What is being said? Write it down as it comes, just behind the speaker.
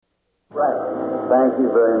Thank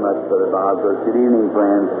you very much, Brother Bosworth. Good evening,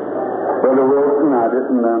 friends. Brother Wilson, I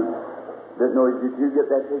didn't know. Did you get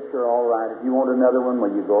that picture all right? If you want another one,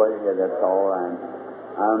 well, you go ahead. That's all right.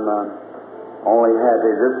 I'm only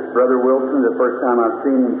happy. This Brother Wilson, the first time I've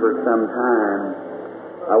seen him for some time,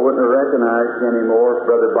 I wouldn't have recognized him anymore if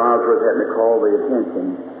Brother Bosworth hadn't called the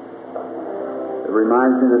attention. It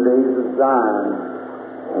reminds me of the days of Zion,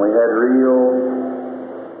 when we had real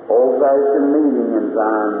old-fashioned meeting in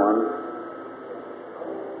Zion once.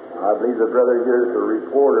 I believe the brother here is a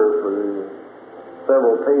reporter for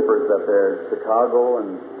several papers up there, Chicago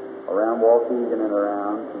and around Waukegan and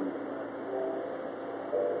around.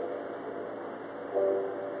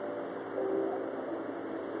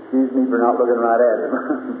 Excuse me for not looking right at him.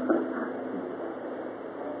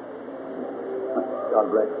 God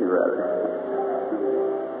bless you, brother.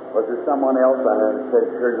 Was there someone else I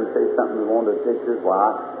heard him say something we wanted pictures?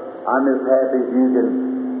 Well, I'm as happy as you can,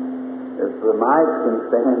 if the mic can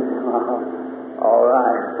stand. All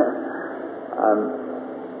right.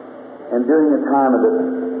 And during the time of the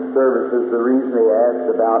services, the reason they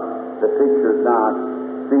asked about the pictures not,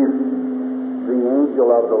 see, the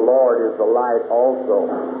angel of the Lord is the light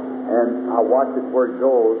also. And I watch it where it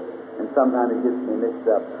goes, and sometimes it gets me mixed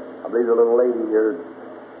up. I believe the little lady here,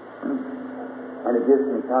 and it gets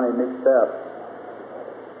me kind of mixed up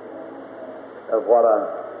of what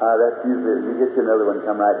that's usually, you get you another one,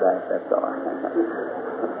 come right back, that's all right.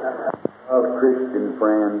 Of Christian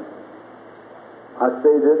friends, I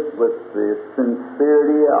say this with the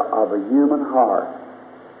sincerity of a human heart.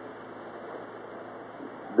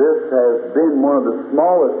 This has been one of the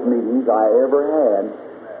smallest meetings I ever had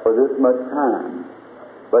for this much time,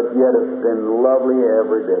 but yet it's been lovely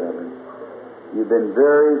every bit of it. You've been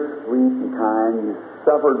very sweet and kind. You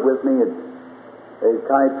suffered with me. It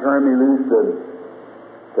kind of turned me loose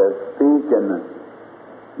to speak, and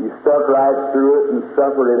you stuck right through it and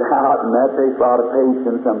suffered it out, and that takes a lot of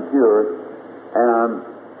patience, I'm sure. And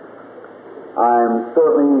I'm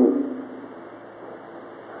certainly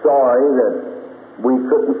sorry that we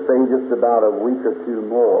couldn't stay just about a week or two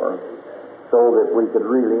more so that we could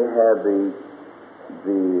really have the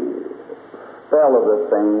spell of the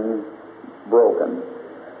thing broken.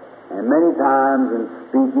 And many times in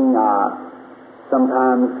speaking, I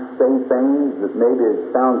sometimes say things that maybe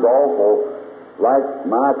it sounds awful, like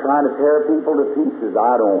my trying to tear people to pieces.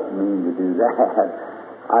 I don't mean to do that.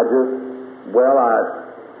 I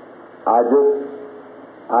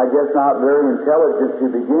guess not very intelligent to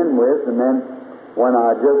begin with, and then when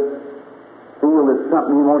I just feel it's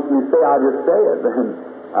something he wants me to say, I just say it, and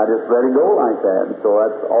I just let it go like that. And so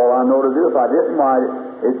that's all I know to do. If I didn't, why,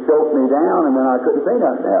 it choked me down, and then I couldn't say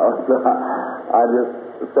nothing else. So I just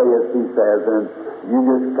say as he says, and you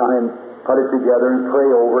just kind of put it together and pray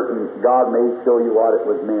over it, and God may show you what it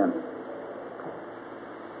was meant.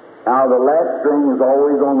 Now, the latch string is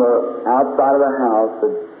always on the outside of the house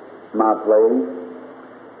at my place.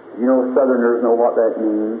 You know, Southerners know what that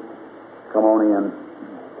means. Come on in.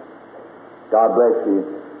 God bless you.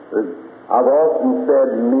 I've often said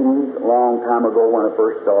in meetings a long time ago when I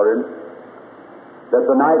first started that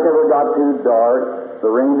the night never got too dark, the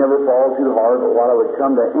rain never fall too hard, but what I would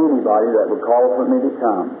come to anybody that would call for me to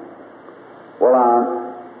come. Well,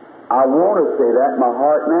 I want to say that in my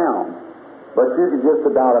heart now, but you can just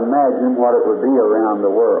about imagine what it would be around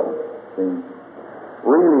the world. See?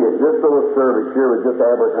 Really, if this little service here was just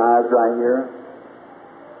advertised right here,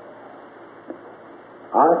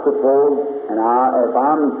 I suppose, and if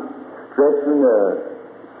I'm stretching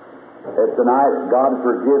tonight, God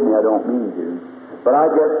forgive me, I don't mean to, but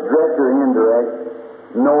I guess direct or indirect,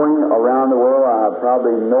 knowing around the world, I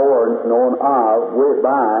probably known of, went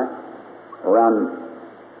by around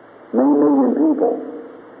many million people.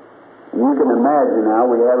 And you can imagine now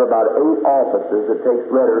we have about 8 offices that takes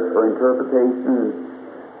letters for interpretation and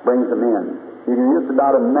brings them in. You can just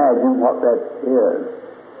about imagine what that is.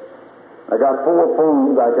 I got 4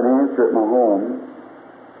 phones I can answer at my home,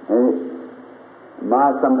 and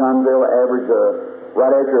sometimes they'll average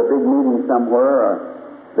right after a big meeting somewhere,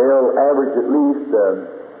 they'll average at least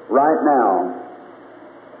right now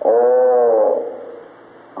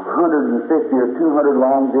 150 or 200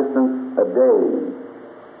 long distance a day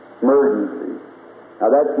emergency. Now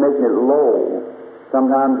that's making it low.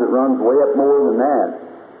 Sometimes it runs way up more than that,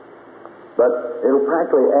 but it'll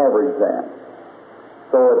practically average that.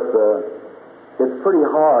 So it's pretty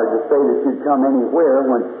hard to say that you'd come anywhere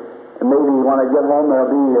when maybe when I get home there'll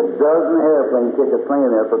be a dozen airplane tickets laying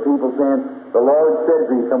there for people saying, the Lord said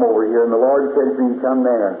for you come over here, and the Lord said for you come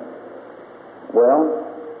there. Well,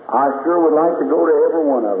 I sure would like to go to every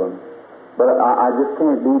one of them, but I just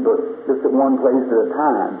can't be but just at one place at a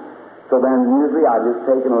time. So then usually I just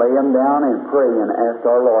take and lay them down and pray and ask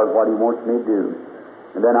our Lord what He wants me to do.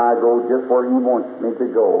 And then I go just where He wants me to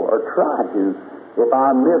go, or try to. If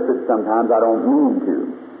I miss it sometimes, I don't mean to.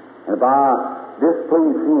 And if I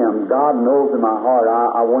displease Him, God knows in my heart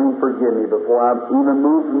I want Him to forgive me before I even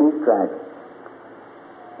move from these tracks.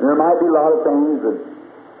 And there might be a lot of things that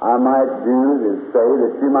I might do to say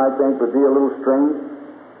that you might think would be a little strange.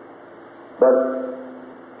 But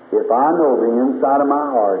if I know the inside of my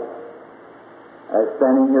heart, as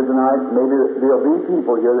standing here tonight, maybe there'll be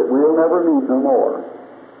people here that we'll never meet no more.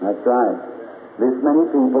 That's right. This many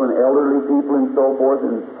people, and elderly people and so forth,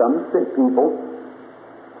 and some sick people,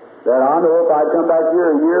 that I know if I come back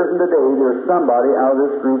here years and today, there's somebody out of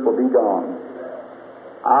this group will be gone.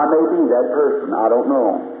 I may be that person, I don't know.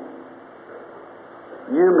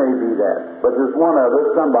 You may be that, but there's one of us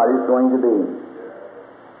somebody's going to be.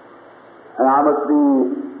 And I must be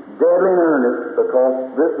deadly in earnest, because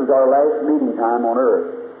this is our last meeting time on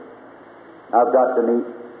earth. I've got to meet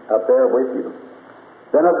up there with you.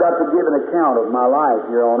 Then I've got to give an account of my life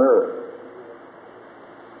here on earth.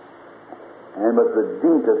 And with the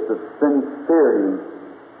deepest of sincerity,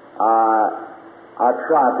 I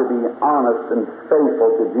try to be honest and faithful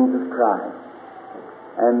to Jesus Christ.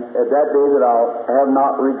 And at that day that I'll have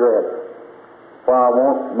not regret, for I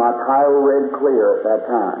want my title read clear at that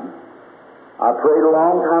time. I prayed a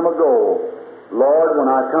long time ago, Lord,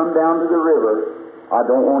 when I come down to the river, I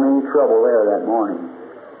don't want any trouble there that morning,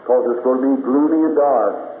 because it's going to be gloomy and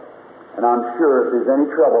dark. And I'm sure if there's any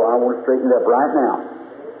trouble, I want to straighten it up right now,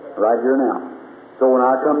 right here now. So when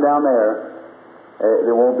I come down there,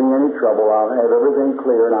 there won't be any trouble. I'll have everything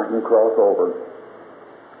clear and I can cross over.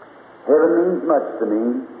 Heaven means much to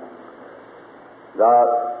me. Got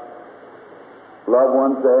loved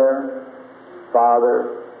ones there,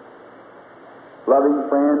 Father, loving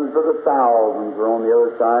friends of the thousands are on the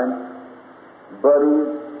other side, buddies,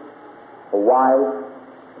 a wife,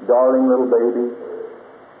 darling little baby.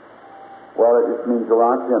 Well, it just means a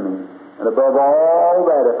lot to me. And above all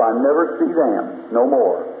that, if I never see them no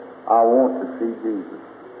more, I want to see Jesus.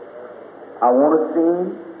 I want to see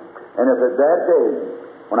Him, and if at that day,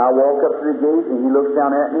 when I walk up to the gate and He looks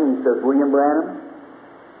down at me and He says, William Branham,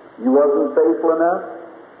 you wasn't faithful enough,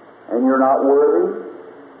 and you're not worthy,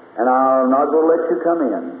 and I'm not going to let you come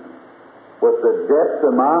in. With the depths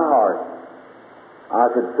of my heart, I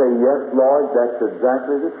could say, yes, Lord, that's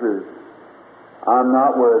exactly the truth. I'm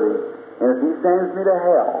not worthy. And if He sends me to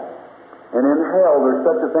hell, and in hell there's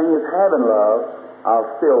such a thing as having love,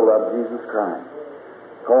 I'll still love Jesus Christ.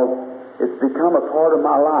 Because it's become a part of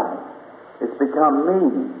my life. It's become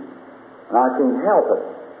me. And I can't help it.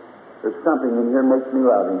 There's something in here that makes me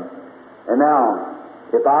love Him. And now,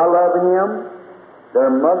 if I love Him,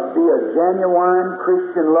 there must be a genuine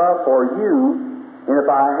Christian love for you. And if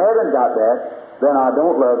I haven't got that, then I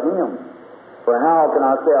don't love Him. For how can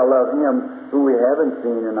I say I love Him who we haven't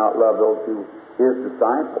seen and not love those who His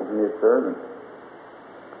disciples and His servants?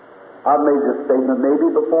 I've made this statement maybe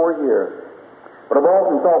before here, but I've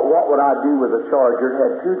often thought, what would I do with a charger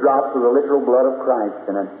that had 2 drops of the literal blood of Christ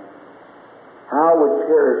in it? How I would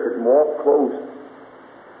cherish it and walk close.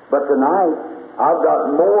 But tonight, I've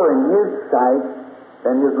got more in His sight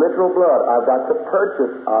than His literal blood. I've got the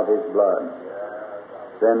purchase of His blood.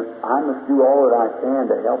 Then I must do all that I can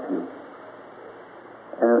to help you.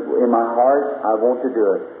 And in my heart, I want to do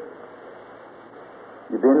it.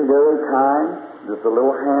 You've been very kind. Just a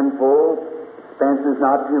little handful. Expenses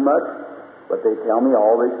not too much, but they tell me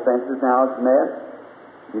all the expenses now is met.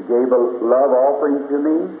 You gave a love offering to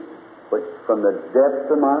me, which from the depths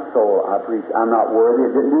of my soul I appreciate. I'm not worthy.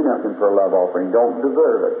 It didn't do nothing for a love offering. Don't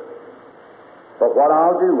deserve it. But what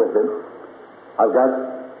I'll do with it, I've got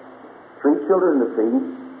 3 children to feed.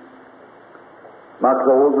 My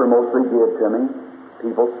clothes are mostly given to me.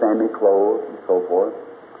 People send me clothes and so forth.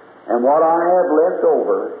 And what I have left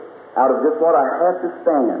over, out of just what I have to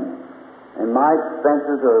spend, and my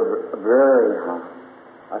expenses are very high.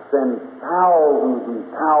 I send thousands and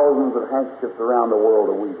thousands of handkerchiefs around the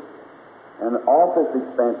world a week. And office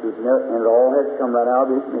expenses, and it all has come right out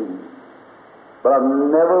of this meeting. But I've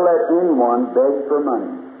never let anyone beg for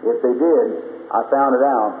money. If they did, I found it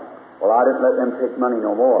out. Well, I didn't let them take money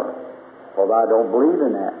no more, because I don't believe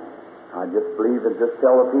in that. I just believe and just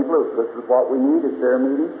tell the people, this is what we need, it's their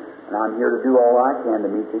meeting, and I'm here to do all I can to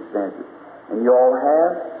meet the expenses. And you all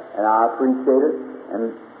have, and I appreciate it.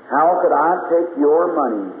 And how could I take your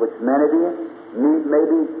money, which many of you need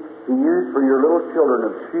maybe to use for your little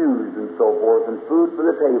children of shoes and so forth, and food for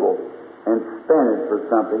the table, and spend it for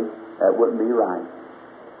something that wouldn't be right?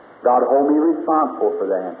 God hold me responsible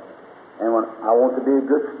for that. And when I want to be a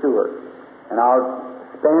good steward. And I'll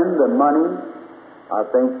spend the money. I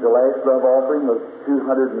think the last love offering was $200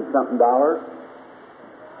 and something,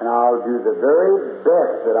 and I'll do the very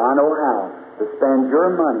best that I know how to spend your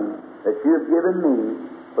money that you've given me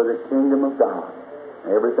for the kingdom of God.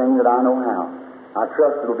 Everything that I know how. I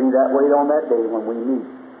trust it'll be that way on that day when we meet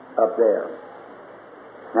up there.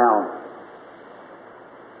 Now,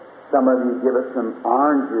 some of you give us some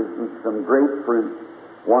oranges and some grapefruit.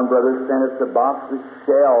 One brother sent us a box of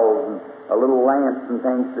shells and a little lamps and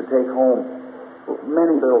things to take home.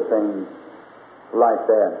 Many little things like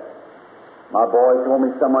that. My boy told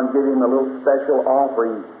me someone gave him a little special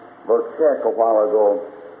offering for a check a while ago.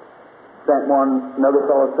 Another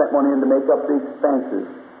fellow sent one in to make up the expenses.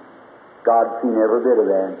 God's seen every bit of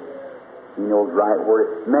that. He knows right where it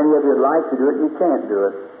is. Many of you would like to do it and you can't do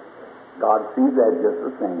it. God sees that just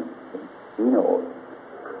the same. He knows.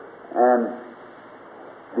 And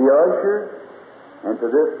the ushers, and to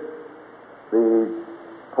this, the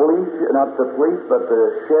police, not the police, but the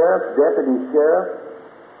sheriff, deputy sheriff.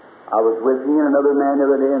 I was with he and another man the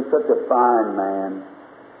other day, and such a fine man.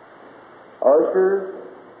 Ushers,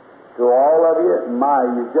 to all of you,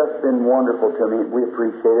 you've just been wonderful to me. We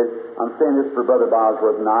appreciate it. I'm saying this for Brother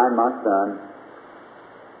Bosworth and I and my son.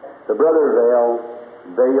 The Brother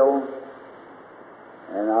Vale,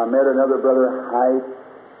 and I met another Brother Height,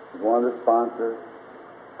 one of the sponsors.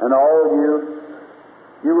 And all of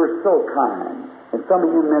you were so kind. And some of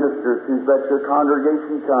you ministers who's let your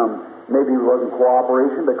congregation come, maybe it wasn't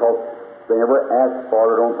cooperation because they never asked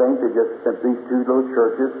for it, I don't think. They just sent these two little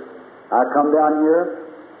churches. I come down here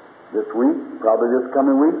this week, probably this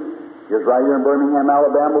coming week, just right here in Birmingham,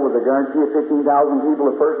 Alabama, with a guarantee of 15,000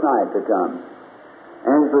 people the first night to come.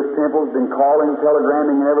 Angelus Temple's been calling,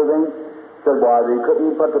 telegramming, and everything. Said, why, they couldn't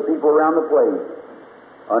even put the people around the place.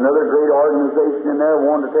 Another great organization in there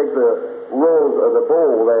wanted to take the rows of the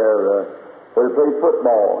bowl there where they play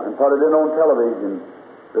football and put it in on television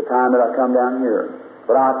the time that I come down here.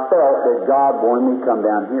 But I felt that God wanted me to come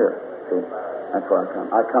down here. See, that's where I come.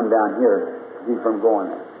 I come down here to keep from going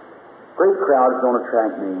there. Great crowds don't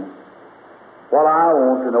attract me. What I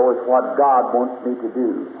want to know is what God wants me to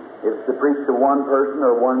do. If it's to preach to one person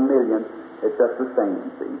or 1 million, it's just the same,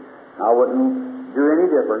 see. I wouldn't do any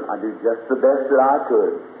different. I'd do just the best that I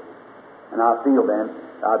could. And I feel then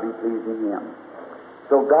I'd be pleasing Him.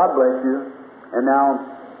 So God bless you. And now,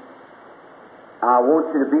 I want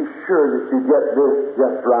you to be sure that you get this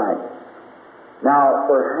just right. Now,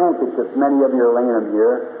 for handkerchiefs, many of you are laying them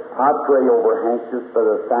here. I pray over handkerchiefs for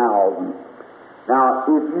the thousands. Now,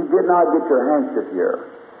 if you did not get your handkerchief here,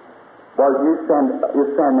 well, you send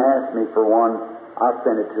and ask me for one, I'll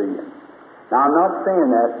send it to you. Now, I'm not saying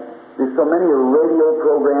that. There's so many radio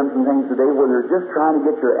programs and things today where they're just trying to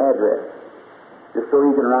get your address, just so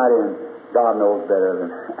you can write in. God knows better than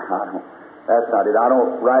I don't. That's not it. I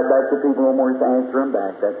don't write back to people no more to answer them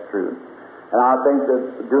back. That's true. And I think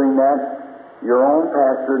that doing that, your own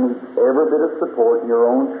pastor needs every bit of support in your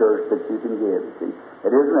own church that you can give. See,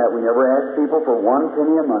 it isn't that we never ask people for 1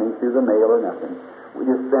 penny of money through the mail or nothing. We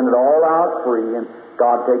just send it all out free, and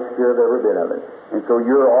God takes care of every bit of it. And so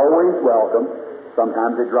you're always welcome.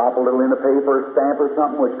 Sometimes they drop a little in the paper, a stamp or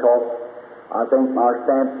something, which costs, I think our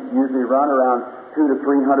stamps usually run around $200 to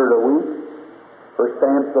 $300 a week for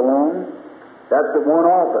stamps alone. That's at one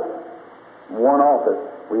office. One office.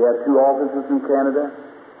 We have 2 offices in Canada,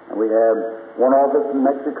 and we have 1 office in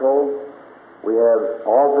Mexico. We have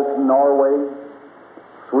office in Norway,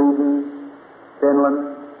 Sweden, Finland,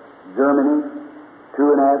 Germany, 2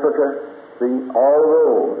 in Africa. See, all of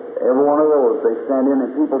those, every one of those, they send in, and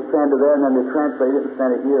people send to there, and then they translate it and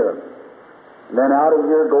send it here. And then out of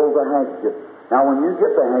here goes a handkerchief. Now, when you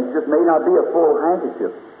get the handkerchief, it may not be a full handkerchief,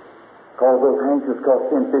 because those handkerchiefs cost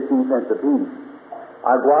 10, 15 cents a piece.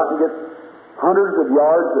 I go out and get hundreds of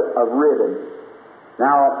yards of ribbon.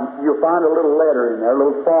 Now, you'll find a little letter in there, a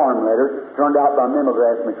little farm letter, turned out by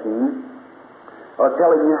mimeograph machines,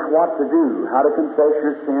 telling you what to do, how to confess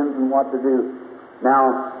your sins and what to do.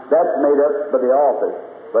 Now, that's made up by the office,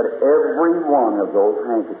 but every one of those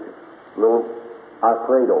handkerchiefs, I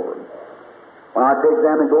prayed over them. When I take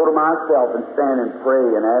them and go to myself and stand and pray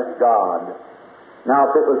and ask God. Now,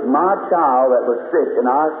 if it was my child that was sick and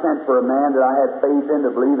I sent for a man that I had faith in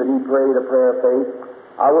to believe that he prayed a prayer of faith,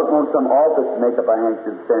 I wouldn't want some office to make up a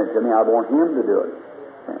handkerchief and send it to me. I'd want him to do it.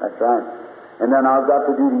 That's right. And then I've got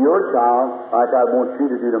to do to your child like I want you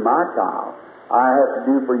to do to my child. I have to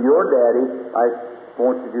do for your daddy like I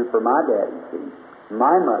want you to do for my daddy, see,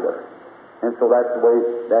 my mother. And so that's the way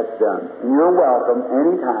that's done. And you're welcome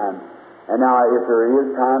anytime. And now if there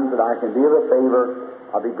is times that I can be of a favor,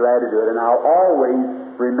 I'll be glad to do it. And I'll always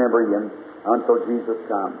remember you until Jesus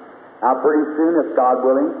comes. Now, pretty soon, if God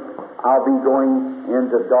willing, I'll be going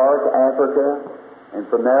into dark Africa, and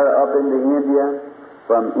from there up into India,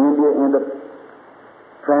 from India into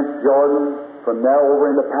Transjordan, from there over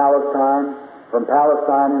into Palestine, from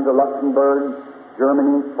Palestine into Luxembourg,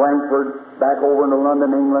 Germany, Frankfurt, back over into London,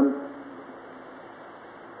 England,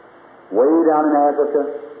 way down in Africa,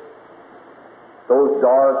 those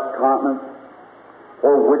dark continents,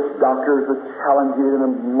 where witch doctors that challenge you in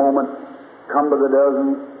a moment come to the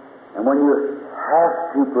dozens, and when you have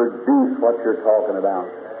to produce what you're talking about.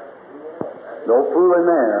 No fooling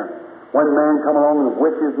there. When men come along with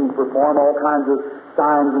witches and perform all kinds of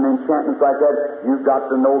signs and enchantments like that, you've got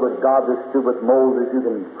to know that God that stood with Moses, you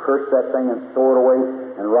can curse that thing and throw it away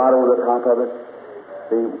and ride over the top of it.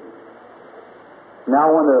 See, now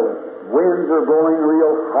when the winds are blowing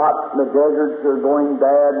real hot and the deserts are going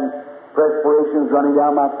bad and perspiration's running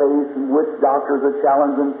down my face and witch doctors are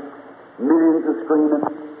challenging, millions are screaming,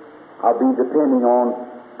 I'll be depending on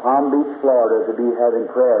Palm Beach, Florida to be having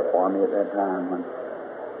prayer for me at that time.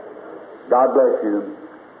 God bless you.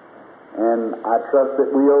 And I trust that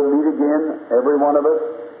we'll meet again, every one of us,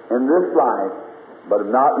 in this life. But if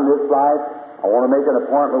not in this life, I want to make an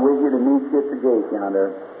appointment with you to meet you at the gate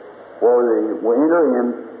yonder, where we'll enter in,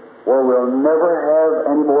 where we'll never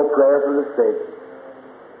have any more prayer for the sick.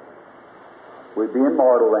 We'll be in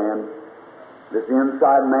mortal land. This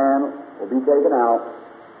inside man will be taken out,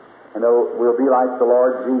 and we'll be like the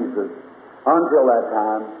Lord Jesus. Until that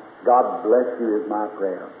time, God bless you is my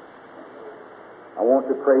prayer. I want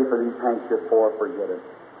to pray for these handkerchiefs before I forget it.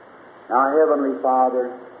 Now, Heavenly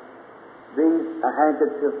Father, these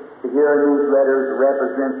handkerchiefs here in these letters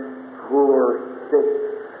represent poor, sick,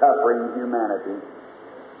 suffering humanity.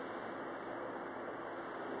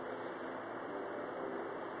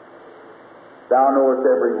 Thou knowest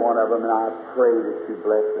every one of them, and I pray that you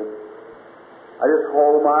bless them. I just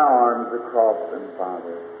hold my arms across them,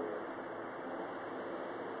 Father.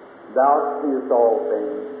 Thou seest all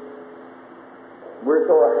things. We're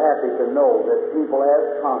so happy to know that people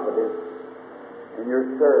have confidence in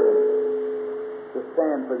your servants to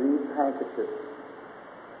stand for these handkerchiefs.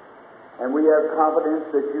 And we have confidence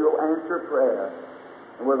that you'll answer prayer.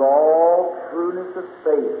 And with all trueness of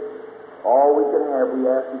faith, all we can have, we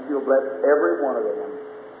ask that you'll bless every one of them.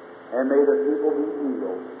 And may the people be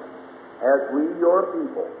healed. As we, your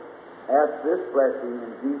people, ask this blessing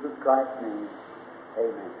in Jesus Christ's name.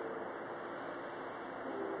 Amen.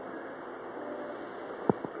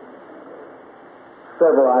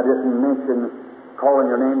 Several I didn't mention calling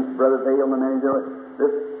your names, Brother Vailman, and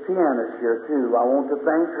this pianist here too. I want to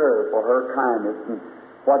thank her for her kindness and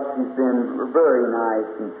what she's been very nice,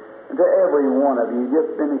 and to every one of you,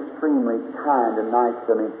 just been extremely kind and nice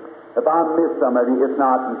to me. If I miss some of you, it's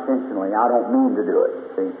not intentionally. I don't mean to do it.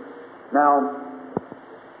 See. Now,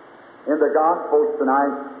 in the Gospels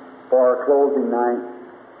tonight for our closing night.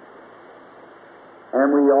 And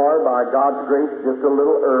we are, by God's grace, just a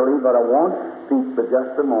little early, but I want to speak for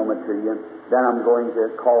just a moment to you. Then I'm going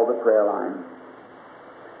to call the prayer line.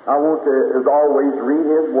 I want to, as always, read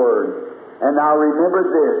His Word. And now remember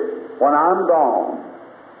this, when I'm gone,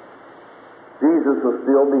 Jesus will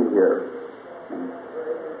still be here.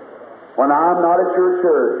 When I'm not at your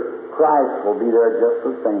church, Christ will be there just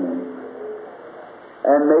the same.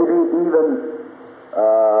 And maybe even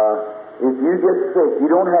if you get sick, you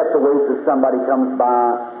don't have to wait till somebody comes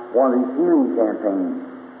by one of these healing campaigns.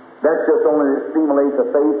 That's just only to stimulate the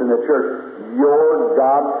faith in the church. Your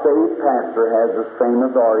God-saved pastor has the same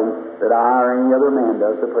authority that I or any other man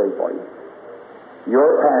does to pray for you.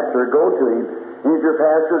 Your pastor, go to him. And if your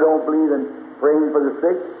pastor don't believe in praying for the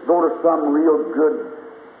sick, go to some real good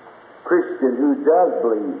Christian who does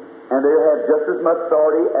believe. And they have just as much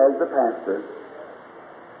authority as the pastor.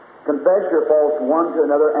 Confess your faults one to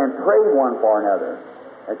another and pray one for another,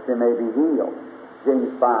 that you may be healed.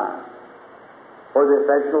 James 5. For the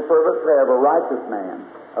effectual fervent prayer of a righteous man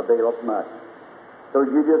availeth much. So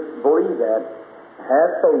you just believe that,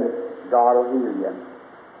 have faith, God will heal you.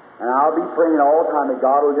 And I'll be praying all the time that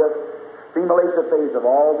God will just stimulate the faith of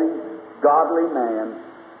all these godly men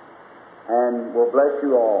and will bless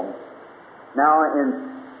you all. Now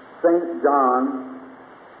in St. John,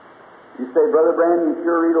 you say, Brother Brandon, you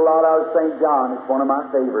sure read a lot out of St. John. It's one of my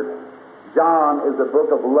favorites. John is a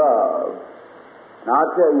book of love. And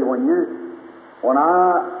I'll tell you, when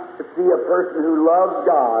I see a person who loves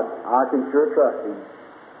God, I can sure trust him.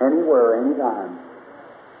 Anywhere, anytime.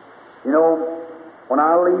 You know, when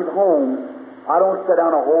I leave home, I don't set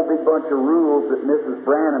down a whole big bunch of rules that Mrs.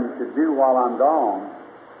 Branham should do while I'm gone.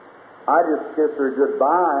 I just kiss her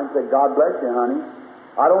goodbye and say, God bless you, honey.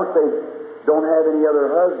 I don't say, don't have any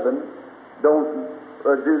other husband. Don't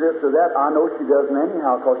do this or that. I know she doesn't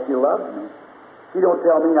anyhow because she loves me. She don't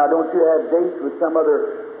tell me, now don't you have dates with some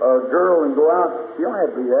other girl and go out. She don't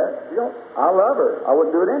have to do that. She don't. I love her. I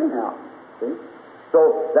wouldn't do it anyhow. See?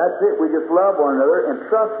 So that's it. We just love one another and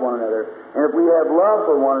trust one another. And if we have love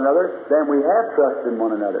for one another, then we have trust in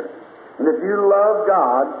one another. And if you love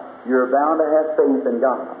God, you're bound to have faith in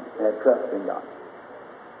God, have trust in God.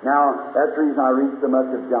 Now, that's the reason I read so much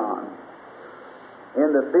of John. In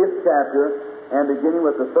the 5th chapter, and beginning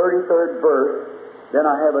with the 33rd verse, then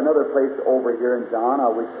I have another place over here in John I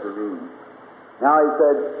wish to read. Now he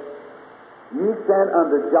said, Ye sent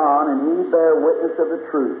unto John, and he bare witness of the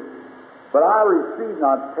truth. But I receive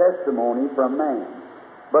not testimony from man.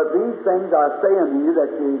 But these things I say unto you,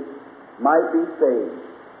 that ye might be saved.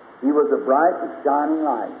 He was a bright and shining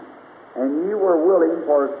light, and ye were willing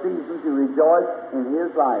for a season to rejoice in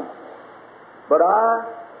his light. But I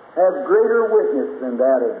have greater witness than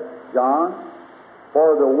that of John,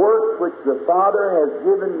 for the work which the Father has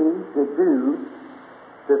given me to do,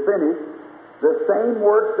 to finish, the same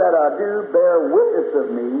works that I do bear witness of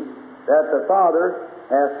me, that the Father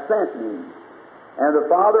hath sent me. And the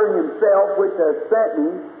Father himself which has sent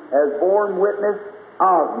me has borne witness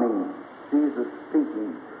of me. Jesus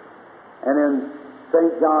speaking. And in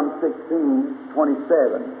St. John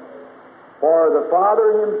 16:27, For the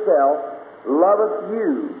Father himself loveth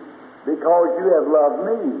you, because you have loved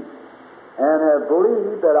me, and have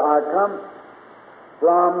believed that I come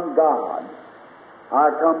from God. I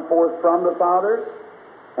come forth from the Father,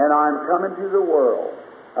 and I'm coming to the world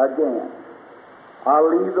again. I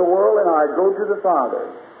leave the world, and I go to the Father.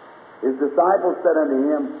 His disciples said unto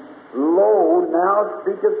him, Lo, now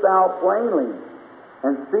speakest thou plainly,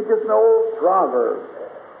 and speakest no proverb.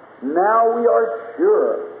 Now we are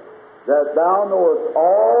sure that thou knowest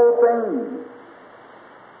all things,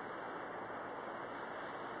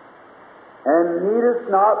 and needest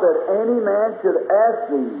not that any man should ask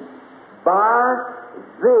thee. By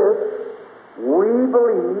this we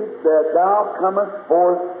believe that thou comest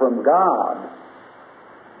forth from God.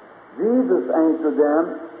 Jesus answered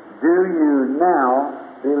them, Do you now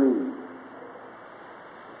believe?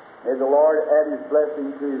 May the Lord add his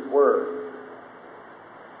blessing to his word.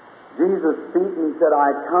 Jesus speaking said,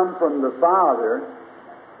 I come from the Father.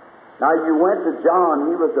 Now you went to John,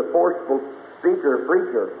 he was a forceful speaker,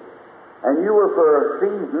 preacher. And you were for a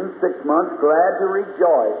season, 6 months, glad to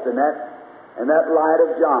rejoice in that light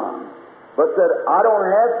of John. But said, I don't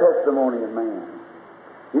have testimony of man.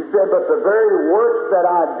 He said, but the very works that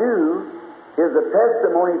I do is a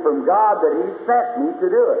testimony from God that he sent me to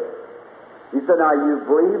do it. He said, now you've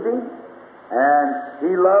believed him, and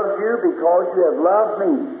he loves you because you have loved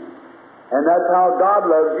me. And that's how God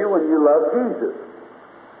loves you, when you love Jesus.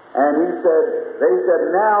 And they said,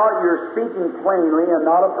 now you're speaking plainly and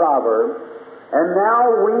not a proverb, and now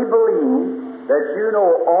we believe that you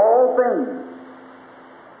know all things.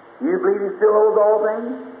 You believe he still knows all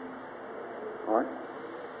things? All right.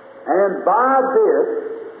 And by this,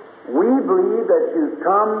 we believe that you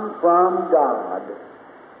come from God.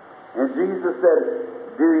 And Jesus said,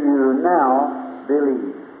 do you now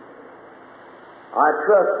believe? I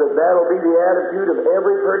trust that that'll be the attitude of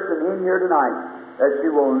every person in here tonight, that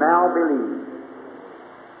you will now believe.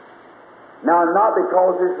 Now, not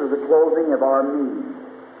because this is the closing of our meeting.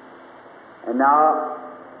 And now,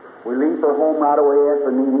 we leave for home right away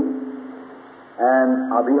after meeting,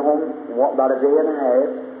 and I'll be home about a day and a half.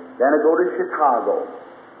 Then I go to Chicago,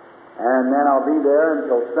 and then I'll be there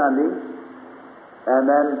until Sunday, and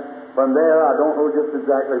then from there I don't know just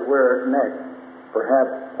exactly where next,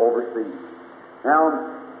 perhaps overseas.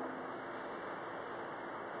 Now,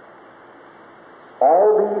 all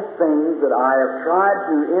these things that I have tried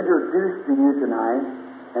to introduce to you tonight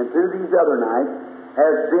and through these other nights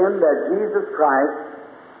has been that Jesus Christ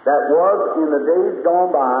that was in the days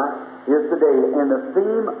gone by is today. And the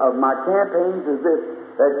theme of my campaigns is this,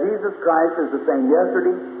 that Jesus Christ is the same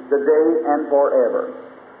yesterday, today, and forever.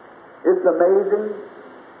 It's amazing.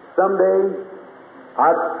 Someday,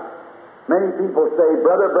 many people say,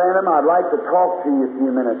 Brother Branham, I'd like to talk to you a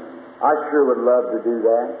few minutes. I sure would love to do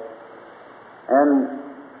that. And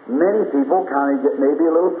many people kind of get maybe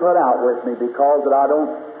a little put out with me because that I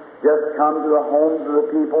don't just come to the homes of the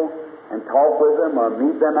people and talk with them or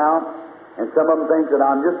meet them out. And some of them think that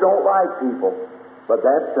I just don't like people. But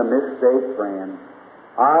that's a mistake, friend.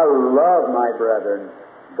 I love my brethren.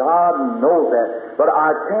 God knows that. But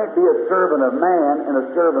I can't be a servant of man and a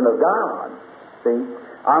servant of God. See?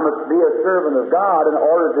 I must be a servant of God in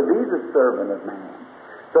order to be the servant of man.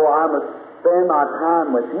 So I must spend my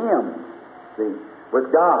time with him, see,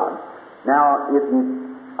 with God. Now,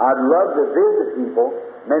 I'd love to visit people,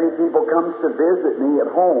 many people comes to visit me at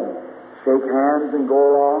home, shake hands and go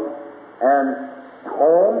along. And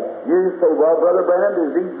home, you say, well, Brother Branham,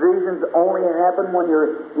 does these visions only happen when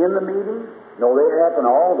you're in the meeting? No, they happen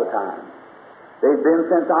all the time. They've been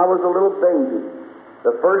since I was a little baby.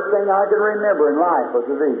 The first thing I can remember in life was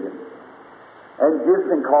a vision. And gifts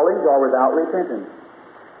and callings are without repentance.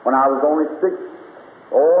 When I was only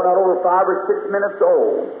not over 5 or 6 minutes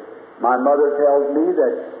old, my mother tells me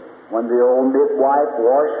that when the old midwife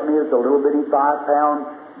washed me as a little bitty 5-pound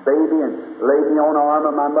baby and laid me on the arm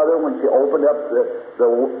of my mother, when she opened up the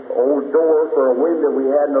old door for a window we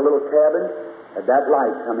had in the little cabin, that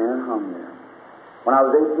light come in and hung there. When I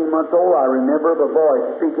was 18 months old, I remember the voice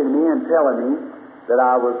speaking to me and telling me that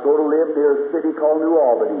I was going to live near a city called New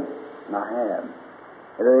Albany, and I had.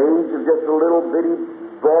 At the age of just a little bitty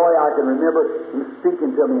boy, I can remember him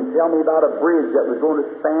speaking to me and telling me about a bridge that was going to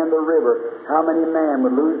span the river, how many men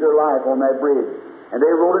would lose their life on that bridge. And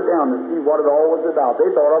they wrote it down to see what it all was about.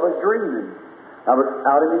 They thought I was dreaming. I was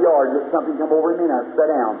out in the yard, just something come over me, and I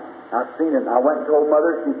sat down. I seen it, and I went and told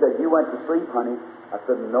Mother. She said, "You went to sleep, honey." I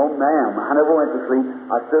said, "No, ma'am, I never went to sleep.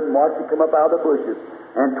 I stood and watched it come up out of the bushes."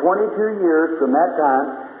 And 22 years from that time,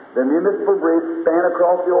 the municipal bridge span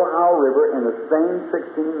across the Ohio River, and the same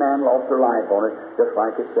 16 men lost their life on it, just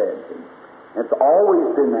like it said. And it's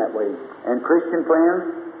always been that way. And Christian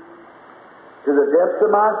friends, to the depths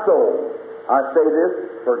of my soul, I say this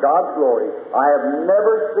for God's glory. I have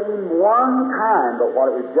never seen one time but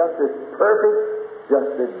what it was just as perfect,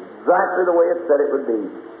 just exactly the way it said it would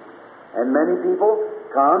be. And many people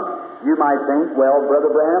come, you might think, well,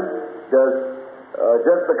 Brother Branham, does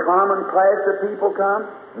just the common class of people come?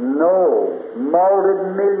 No.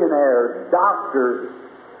 Multi-millionaires, doctors,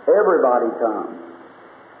 everybody comes.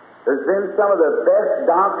 There's been some of the best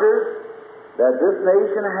doctors that this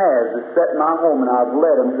nation has that sat in my home, and I've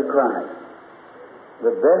led them to Christ.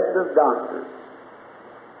 The best of doctors.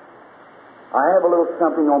 I have a little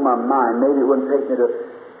something on my mind. Maybe it wouldn't take me a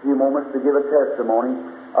few moments to give a testimony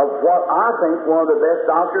of what I think one of the best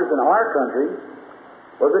doctors in our country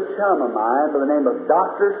was a chum of mine by the name of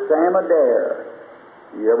Dr. Sam Adair.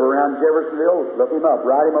 You ever around Jeffersonville, look him up,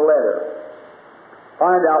 write him a letter.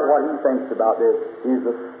 Find out what he thinks about this. He's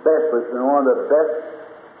a specialist and one of the best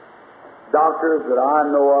doctors that I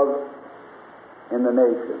know of in the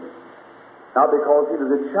nation. Not because he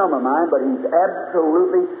was a chum of mine, but he's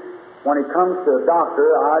absolutely, when it comes to a doctor,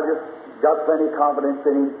 I just got plenty of confidence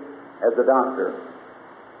in him as a doctor.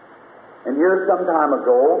 And here some time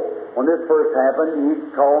ago, when this first happened,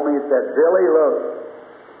 he called me and said, "Billy, look,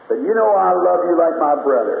 said, you know I love you like my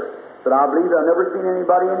brother. Said, I believe I've never seen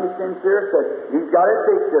anybody any sincere. Said, he's got it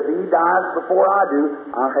fixed. If he dies before I do,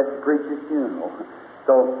 I'll have to preach his funeral."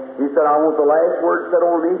 So he said, "I want the last word said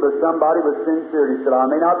on me, but somebody with sincerity." He said, "I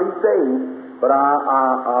may not be saved, but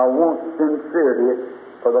I want sincerity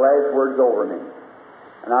for the last words over me."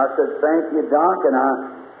 And I said, "Thank you, Doc,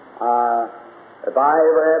 and if I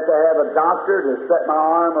ever have to have a doctor to set my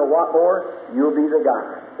arm or what more, you'll be the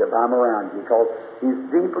guy if I'm around you, because he's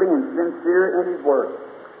deeply and sincere in his work."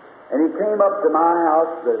 And he came up to my house.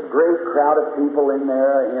 There's a great crowd of people in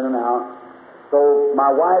there, in and out. So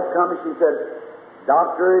my wife comes, she said,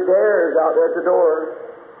 "Dr. Adair is out there at the door."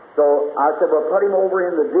 So I said, "Well, put him over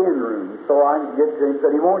in the den room so I can get to him." He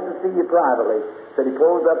said, "He wants to see you privately." Said he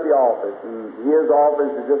closed up the office, and his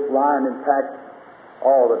office is just lying and packed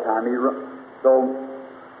all the time. So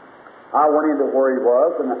I went into where he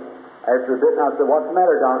was, and after a bit, I said, "What's the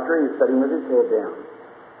matter, doctor?" He's sitting with his head down.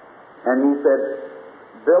 And he said,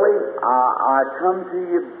 "Billy, I come to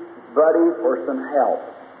you, buddy, for some help."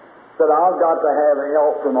 Said, "I've got to have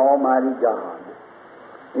help from Almighty God."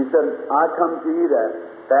 He said, "I come to you to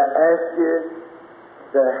ask you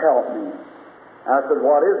to help me." I said,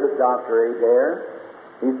 "What is it, Dr. Adair?"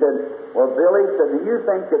 He said, "Well, Billy," said, "do you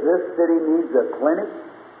think that this city needs a clinic?"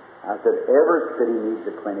 I said, "Every city needs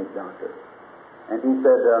a clinic, doctor." And he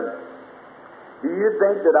said, "Do you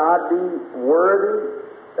think that I'd be worthy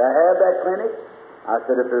to have that clinic?" I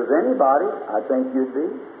said, "If there's anybody, I think you'd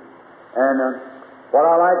be." And what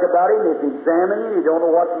I like about him, if he examines you, you don't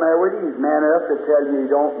know what's the matter with you, he's man enough to tell you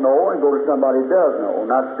don't know and go to somebody who does know,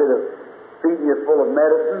 not instead of feeding you full of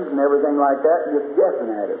medicines and everything like that and just guessing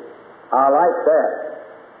at it. I like that.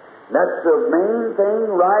 That's the main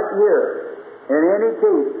thing right here. In any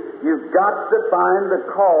case, you've got to find the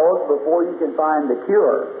cause before you can find the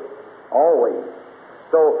cure. Always.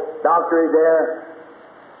 So, Dr. Adair,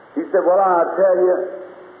 he said, "Well, I'll tell you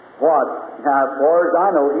what. Now, as far as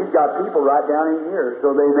I know, he's got people right down in here,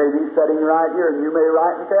 so they may be sitting right here, and you may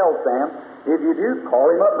write and tell Sam. If you do, call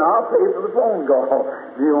him up, and I'll pay for the phone call.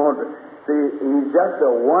 Do you want to?" See, he's just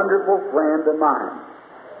a wonderful friend of mine.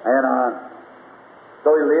 And so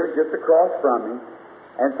he lived just across from me.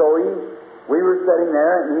 And so we were sitting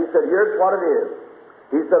there, and he said, here's what it is.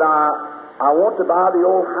 He said, I want to buy the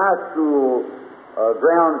old high school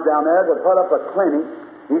grounds down there to put up a clinic.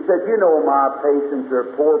 He said, you know my patients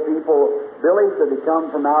are poor people. Billy said they come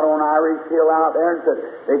from out on Irish Hill out there, and said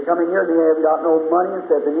they come in here and they haven't got no money, and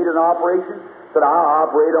said they need an operation. Said I'll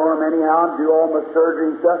operate on them anyhow and do all my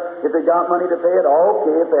surgery and stuff. If they got money to pay it,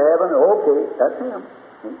 okay. If they haven't, okay. That's him.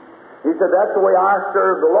 He said, that's the way I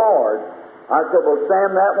serve the Lord. I said, well,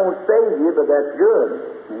 Sam, that won't save you, but that's good.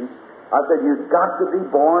 I said, you've got to be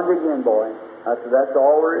born again, boy. I said, that's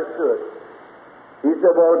all there is to it. He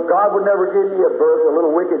said, well, God would never give me a birth, a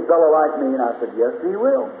little wicked fellow like me. And I said, yes, He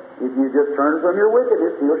will. If you just turn from your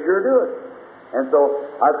wickedness, He'll sure do it. And so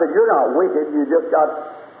I said, you're not wicked, you just got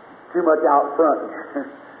too much out front.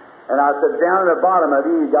 And I said, down at the bottom of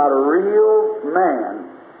you got a real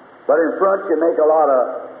man, but in front you make a lot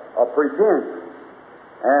of pretense.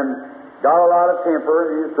 And got a lot of temper,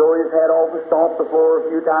 and he's throw his head off the stomp the floor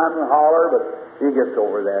a few times and holler, but he gets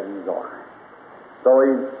over that, he's all right. So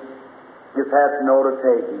he just has to know to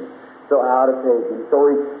take him, so how to take him. So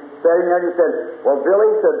he sitting there and he said, well,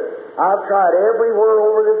 Billy said, I've tried everywhere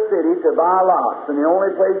over this city to buy lots, and the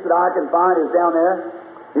only place that I can find is down there.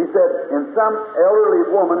 He said, and some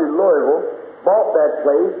elderly woman in Louisville bought that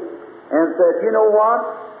place and said, you know what?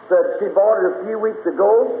 Said she bought it a few weeks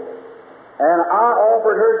ago, and I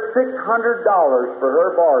offered her $600 for her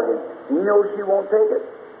bargain. You know she won't take it.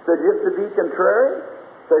 Said, just to be contrary.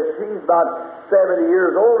 Said, she's about 70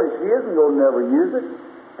 years old and she isn't going to never use it.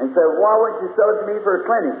 And said, why wouldn't you sell it to me for a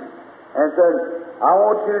clinic? And said, I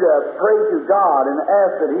want you to pray to God and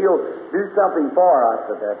ask that He'll do something for her. I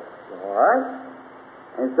said, that's all right.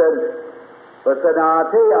 And said, but said, now I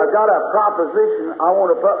tell you, I've got a proposition I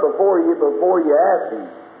want to put before you ask Him.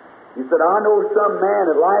 He said, I know some man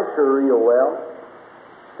that likes her real well.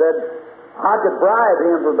 Said, I could bribe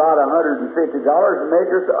him for about $150 to make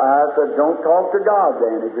her. I said, don't talk to God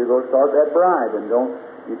then if you're going to start that bribing.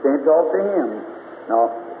 You can't talk to Him.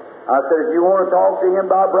 No. I said, if you want to talk to Him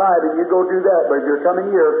by bribing, you go do that. But if you're coming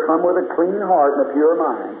here, come with a clean heart and a pure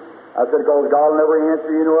mind. I said, because God will never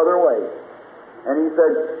answer you no other way. And he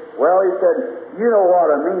said, you know what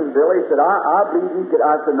I mean, Bill. He said, I believe he could.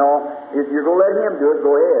 I said, no, if you're going to let him do it,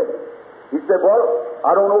 go ahead. He said, well,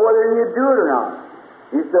 I don't know whether you'd do it or not.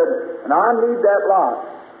 He said, and I need that lot.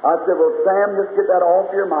 I said, well, Sam, just get that off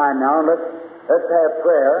your mind now, and let's have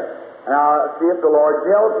prayer, and I'll see if the Lord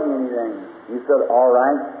tells me anything. He said, all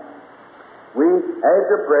right. We,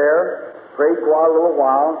 after prayer, prayed quite a little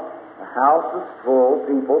while. The house was full of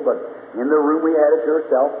people, but in the room we had it to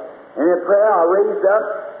ourselves. And in prayer I raised up,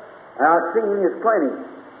 and I seen His clinic,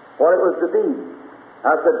 what it was to be.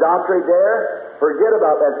 I said, Dr. Adair, forget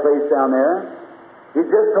about that place down there. He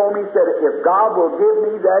just told me, he said, if God will give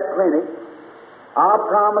me that clinic, I'll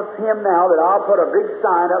promise Him now that I'll put a big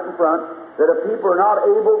sign up in front that if people are not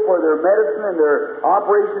able for their medicine and their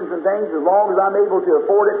operations and things, as long as I'm able to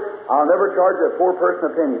afford it, I'll never charge a poor person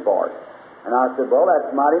a penny for it. And I said, well, that's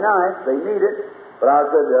mighty nice. They need it. But I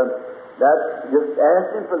said, that's just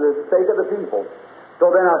asking for the sake of the people. So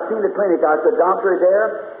then I seen the clinic. I said, Dr.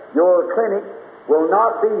 Adair, your clinic will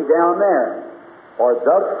not be down there. For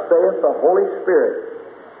thus saith the Holy Spirit.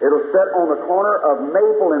 It'll sit on the corner of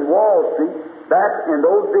Maple and Wall Street, back in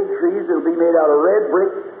those big trees. It'll be made out of red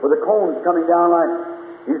brick with the cones coming down like.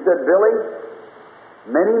 He said, Billy,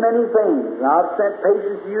 many, many things. And I've sent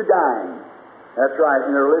patients to you dying. That's right,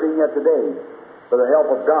 and they're living yet today for the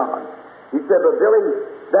help of God. He said, but Billy,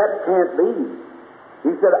 that can't be.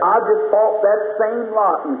 He said, I just fought that same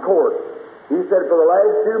lot in court. He said, for the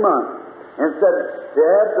last 2 months. And said, they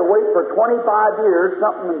have to wait for 25 years,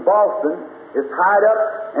 something in Boston is tied up,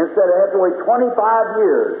 and said they have to wait 25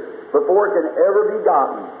 years before it can ever be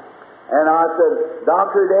gotten. And I said,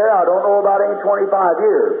 Dr. Adair, I don't know about any 25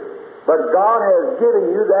 years, but God has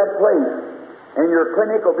given you that place, and your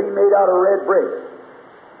clinic will be made out of red brick.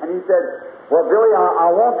 And he said, well, Billy, I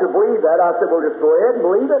want to believe that. I said, well, just go ahead and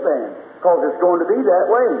believe it then, because it's going to be that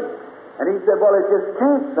way. And he said, well, it just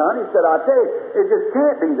can't, son. He said, I tell you, it just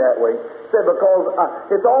can't be that way. He said, because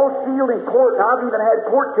it's all sealed in court, and I've even had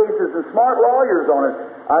court cases and smart lawyers on it.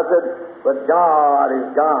 I said, but God is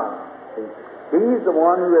God. He's the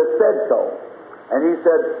one who has said so. And he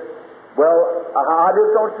said, well, I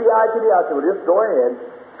just don't see eye to eye. I said, well, just go ahead.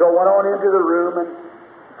 So I went on into the room, and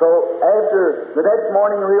so after the next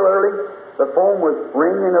morning real early, the phone was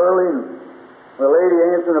ringing early, and the lady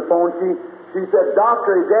answering the phone, she said,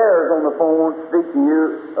 Dr. Adair is on the phone, wants to speak to you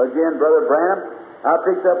again, Brother Branham. I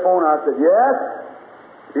picked up the phone, I said, yes.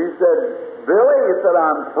 She said, Billy, he said,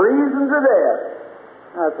 I'm freezing to death.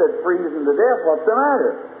 I said, freezing to death, what's the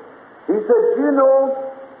matter? He said, you know,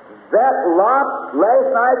 that lot, last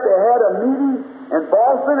night they had a meeting in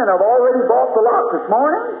Boston, and I've already bought the lot this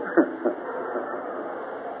morning.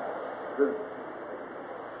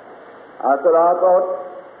 I said, I thought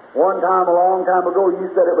one time, a long time ago,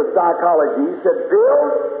 you said it was psychology. He said, Bill,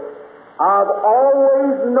 I've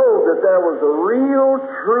always known that there was a real,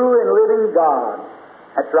 true, and living God.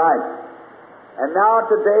 That's right. And now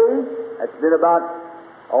today, it's been about,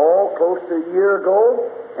 close to a year ago,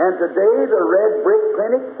 and today the Red Brick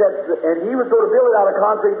Clinic said, and he was going to build it out of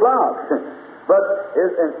concrete blocks,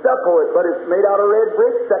 and stucco it, but it's made out of red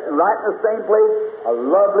brick, sitting right in the same place, a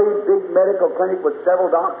lovely big medical clinic with several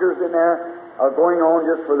doctors in there going on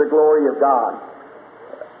just for the glory of God.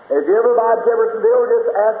 If you ever buy Jeffersonville, just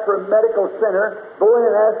ask for a medical center, go in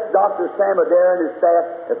and ask Dr. Sam Adair and his staff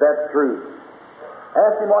if that's true.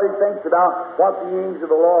 Ask him what he thinks about what the angels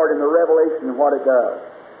of the Lord and the revelation and what it does.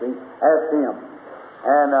 See? Ask him.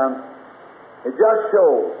 And it just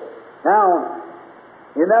shows. Now,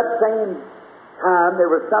 in that same time, there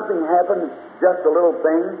was something happened, just a little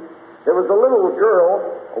thing. There was a little girl,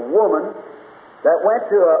 a woman, that went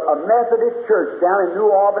to a Methodist church down in New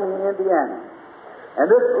Albany, Indiana. And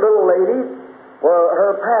this little lady, well,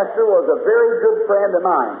 her pastor was a very good friend of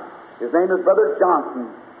mine. His name is Brother Johnson.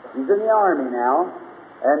 He's in the Army now,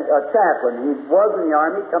 and a chaplain. He was in the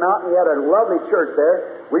Army, come out, and he had a lovely church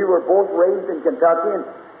there. We were both raised in Kentucky, and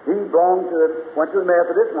he went to the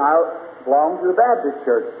Methodist, and I belonged to the Baptist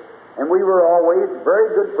church. And we were always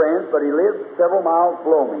very good friends, but he lived several miles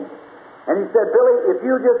below me. And he said, Billy, if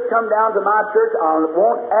you just come down to my church, I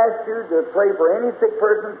won't ask you to pray for any sick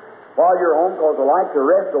person while you're home, because I like to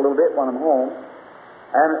rest a little bit when I'm home.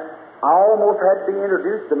 And I almost had to be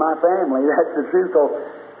introduced to my family. That's the truth. So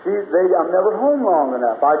I'm never home long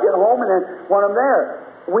enough. I get home, and then when I'm there,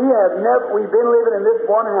 we've been living in this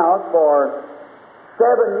one house for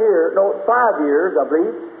 5 years, I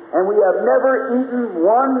believe, and we have never eaten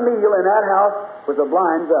one meal in that house with the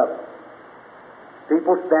blinds up.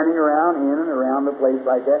 People standing around, in and around the place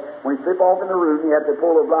like that. When you slip off in the room, you have to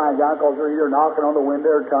pull the blinds out because they're either knocking on the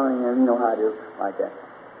window or coming in. You know how it is, like that.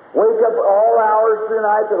 Wake up all hours through the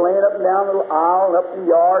night and laying up and down the aisle and up in the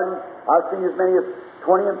yard. And I've seen as many as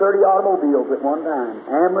 20 and 30 automobiles at one time.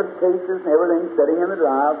 Ambulance cases and everything sitting in the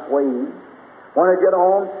drive, waiting. When I get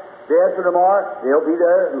home, day after tomorrow, they'll be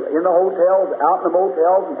there in the hotels, out in the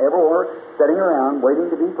motels, and everywhere, sitting around, waiting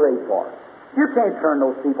to be prayed for. You can't turn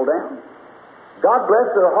those people down. God bless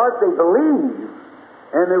their heart, they believe,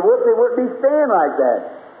 and they wouldn't be staying like that.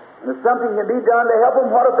 And if something can be done to help them,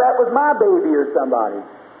 what if that was my baby or somebody?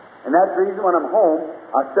 And that's the reason when I'm home,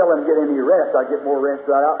 I seldom get any rest. I get more rest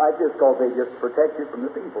right out like this because they just protect you from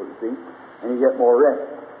the people, you see, and you get more rest.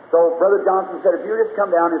 So Brother Johnson said, if you just come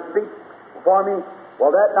down and speak for me. Well,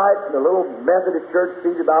 that night, the little Methodist church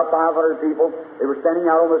seated about 500 people. They were standing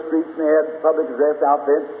out on the streets, and they had public address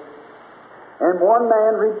outfits. And one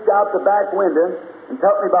man reached out the back window and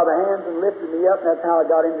took me by the hands and lifted me up, and that's how I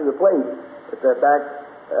got into the place at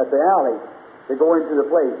the alley to go into the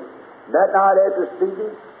place. That night after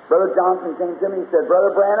speaking, Brother Johnson came to me and said,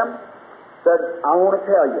 Brother Branham, said, I want to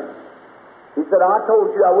tell you. He said, I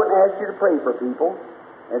told you I wouldn't ask you to pray for people.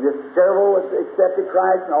 And just several accepted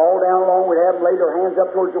Christ, and all down along we'd have them lay their hands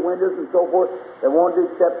up towards the windows and so forth. They wanted to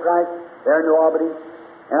accept Christ there in New Albany.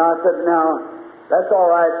 And I said, now, that's all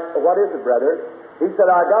right. What is it, brother? He said,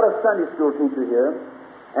 I got a Sunday school teacher here,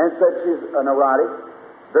 and said she's a neurotic,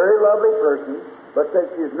 very lovely person, but said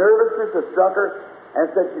she's nervousness has struck her,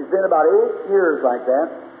 and said she's been about 8 years like that,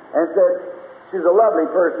 and said she's a lovely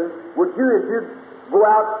person. Would you, as you go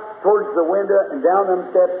out towards the window and down them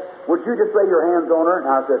steps, would you just lay your hands on her? And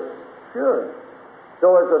I said, sure.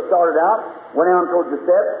 So as I started out, went down towards the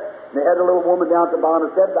steps, and they had a little woman down at the bottom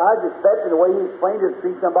of the steps. I was expecting the way he explained it to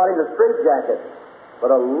see somebody in a straitjacket.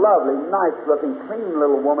 But a lovely, nice-looking, clean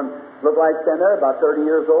little woman looked like standing there, about 30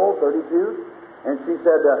 years old, 32. And she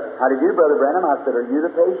said, how do you do, Brother Branham? I said, are you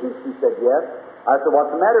the patient? She said, yes. I said,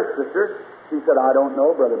 what's the matter, sister? She said, I don't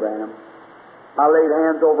know, Brother Branham. I laid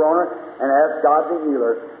hands over on her and asked God to heal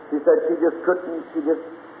her. She said she just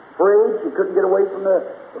afraid, she couldn't get away from the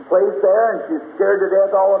place there, and she's scared to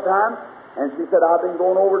death all the time. And she said, I've been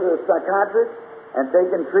going over to a psychiatrist and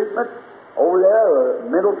taking treatment over there, or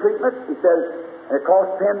mental treatment. She says, it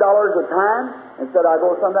costs $10 a time, and said, I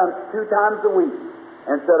go sometimes 2 times a week.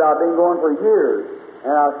 And said, I've been going for years,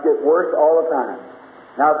 and I get worse all the time.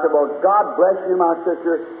 Now I said, well, God bless you, my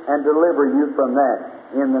sister, and deliver you from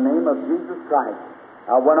that, in the name of Jesus Christ.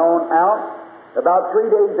 I went on out. About 3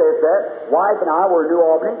 days after that, wife and I were in New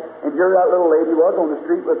Albany, and here that little lady was on the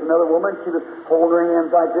street with another woman. She was holding her hands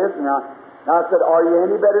like this, and And I said, "Are you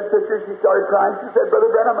any better, sister?" She started crying. She said, "Brother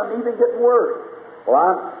Branham, I'm even getting worse." Well,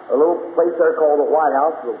 I'm a little place there called the White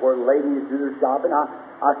House, where the ladies do their shopping.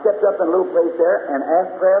 I stepped up in a little place there and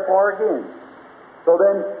asked prayer for her again. So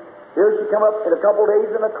then, here she come up in a couple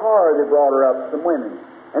days in a car. They brought her up, some women.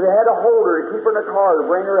 And they had to hold her to keep her in the car to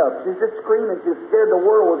bring her up. She's just screaming. She's scared the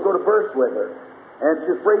world was going to burst with her. And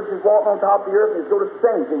she's afraid she's walking on top of the earth and it's going to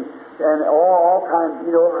sink. And all kinds,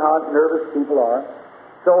 you know how nervous people are.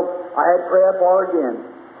 So I had prayer for her again.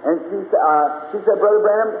 And she said, "Brother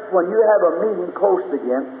Branham, when you have a meeting close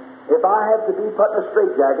again, if I have to be put in a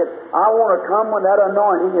straitjacket, I want to come when that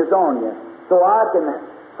anointing is on you. So I can,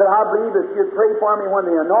 said, I believe if you'd pray for me when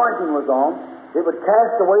the anointing was on, it would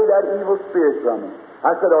cast away that evil spirit from me."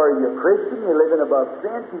 I said, "Are you a Christian? You're living above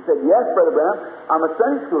sin?" She said, "Yes, Brother Branham, I'm a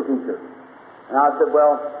Sunday school teacher." And I said,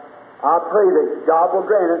 "Well, I pray that God will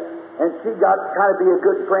grant it." And she got to kind of be a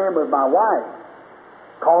good friend with my wife.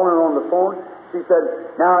 Calling her on the phone, she said,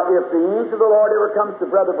 "Now, if the angel of the Lord ever comes to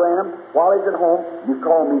Brother Branham while he's at home, you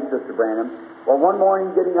call me, Sister Branham." Well, one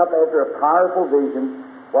morning, getting up after a powerful vision,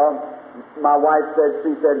 well, my wife said,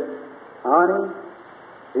 she said, "Honey,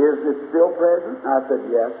 is it still present?" I said,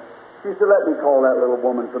 "Yes." She said, "Let me call that little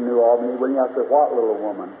woman from New Albany, will you?" I said, "What little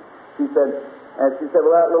woman?" She said,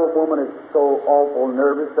 "Well, that little woman is so awful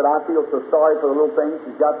nervous that I feel so sorry for the little thing.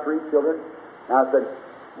 She's got 3 children." And I said,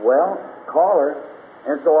 "Well, call her."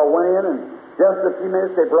 And so I went in, and just a few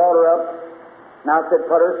minutes they brought her up. And I said,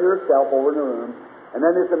 "Put her to herself over in the room." And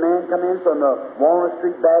then there's a man come in from the Walnut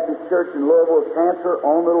Street Baptist Church in Louisville with cancer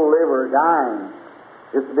on the liver, dying.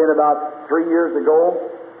 It's been about 3 years ago.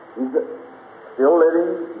 He's still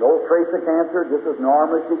living, no trace of cancer, just as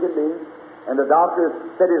normal as he could be. And the doctor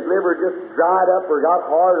said his liver just dried up or got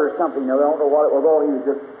hard or something. I don't know what it was, although he was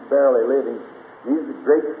just barely living. He's a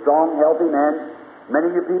great, strong, healthy man. Many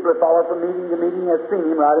of you people that follow from meeting to meeting have seen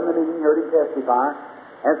him right in the meeting, heard him testify.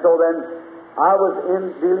 And so then I was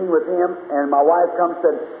in dealing with him, and my wife comes and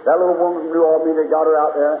said, "That little woman from New Albany, they got her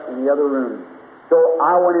out there in the other room." So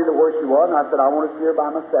I went into where she was, and I said, "I want to see her by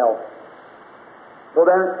myself." So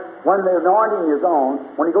then, when the anointing is on,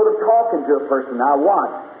 when you go to talking to a person, now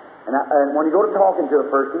watch. And when you go to talking to a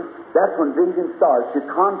person, that's when vision starts. You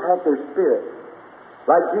contact their spirit.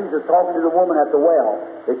 Like Jesus talking to the woman at the well,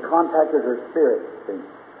 they contacted her spirit, see.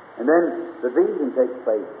 And then the vision takes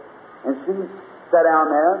place. And she sat down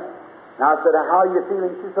there, and I said, "How are you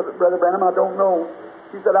feeling?" She said, "Brother Branham, I don't know."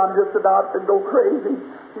 She said, "I'm just about to go crazy."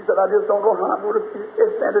 She said, "I just don't know how I'm going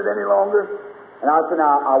to stand it any longer." And I said,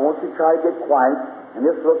 "Now, I want you to try to get quiet, and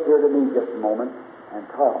just look here to me just a moment and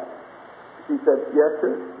talk." She said, "Yes,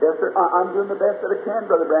 sir. Yes, sir. I'm doing the best that I can,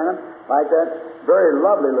 Brother Branham." Like that. Very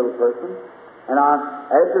lovely little person. And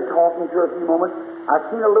after talking to her a few moments, I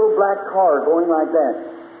seen a little black car going like that.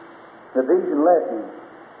 The vision left me.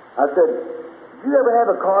 I said, "Did you ever have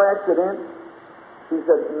a car accident?" She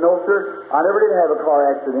said, "No, sir. I never did have a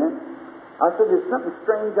car accident." I said, "There's something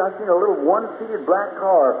strange. I seen a little one-seated black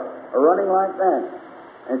car running like that."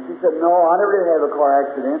 And she said, "No, I never did have a car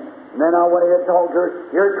accident." And then I went ahead and talked to her.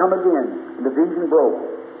 Here it come again. And the vision broke.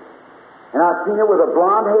 And I seen her with a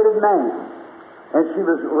blonde-headed man. And she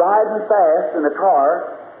was riding fast in a car,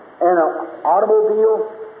 and an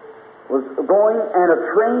automobile was going, and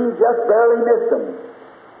a train just barely missed them.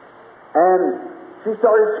 And she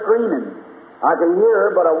started screaming. I could hear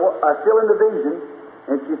her, but I still in the vision,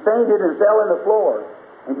 and she fainted and fell on the floor.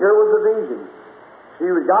 And here was the vision. She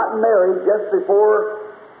had gotten married just before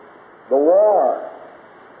the war,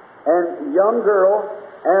 and a young girl,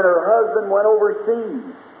 and her husband went overseas.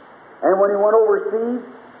 And when he went overseas,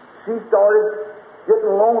 she started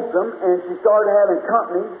getting lonesome, and she started having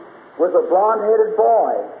company with a blonde-headed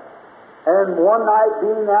boy. And one night,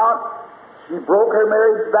 being out, she broke her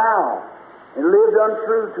marriage vow and lived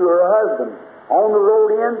untrue to her husband. On the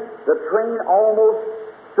road in, the train almost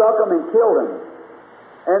struck him and killed him.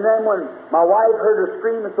 And then when my wife heard her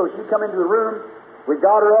scream, and so she come into the room, we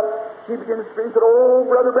got her up, she began to scream, said, "Oh,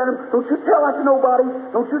 Brother Branham, don't you tell that to nobody.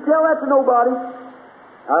 Don't you tell that to nobody."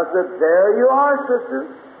 I said, "There you are, sister."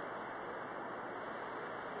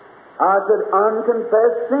 I said,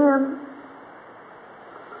 "Unconfessed sin."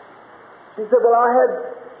 She said, "Well,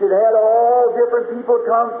 she'd had all different people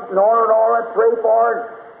come, Nora, pray for her, and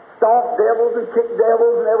stomp devils and kick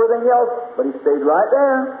devils and everything else, but he stayed right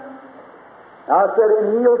there." I said,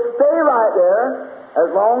 "And he'll stay right there as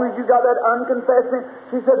long as you got that unconfessed sin."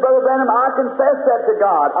 She said, "Brother Branham, I confessed that to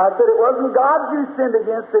God." I said, "It wasn't God you sinned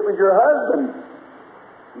against, it was your husband.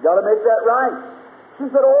 You got to make that right." She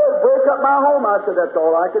said, "Oh, it broke up my home." I said, "That's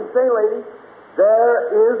all I can say, lady.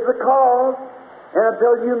 There is the cause, and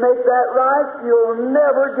until you make that right, you'll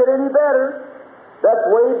never get any better." That's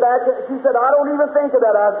way back. She said, I don't even think of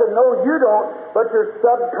that. I said, no, you don't, but your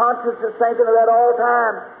subconscious is thinking of that all the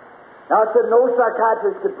time. Now, I said, no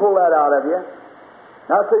psychiatrist could pull that out of you.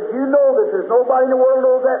 Now, I said, you know that there's nobody in the world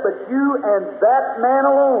knows that but you and that man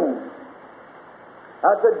alone.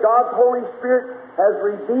 I said, God's Holy Spirit has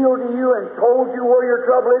revealed to you and told you where your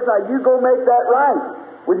trouble is. Now, you go make that right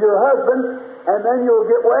with your husband, and then you'll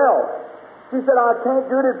get well. She said, I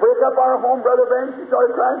can't do it. It'd break up our home, Brother Branham. She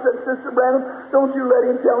started crying and said, Sister Branham, don't you let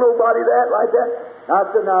him tell nobody that like that. And I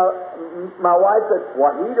said, now, my wife said,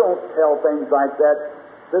 well, he don't tell things like that,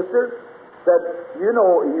 sister. Said, you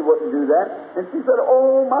know he wouldn't do that. And she said,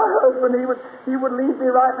 oh, my husband, he would leave me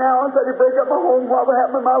right now and said he'd break up my home, what would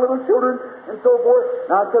happen to my little children, and so forth.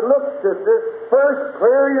 And I said, look, sister, first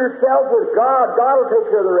clear yourself with God. God will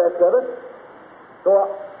take care of the rest of it. So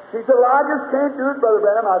she said, well, I just can't do it, Brother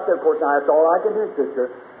Branham. I said, of course, now, that's all I can do, sister.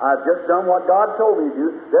 I've just done what God told me to do.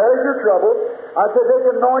 There's your trouble. I said, they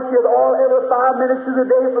can anoint you with oil every 5 minutes of the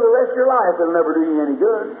day for the rest of your life. It'll never do you any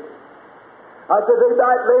good. I said, they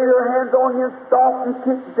might lay their hands on you and stomp and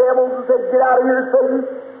kick devils and say, get out of here, Satan.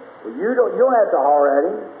 Well, you don't have to holler at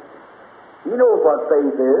him. He knows what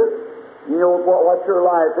faith is. He knows what your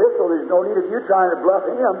life is, so there's no need of you trying to bluff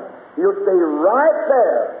him. He'll stay right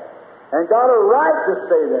there. And got a right to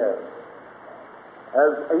stay there.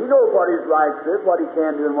 As he knows what his rights is, what he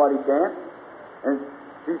can do and what he can't. And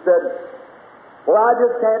she said, well, I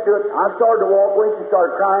just can't do it. I started to walk away. She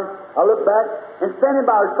started crying. I looked back, and standing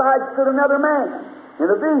by her side stood another man in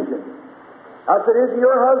a vision. I said, isn't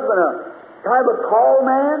your husband a kind of a tall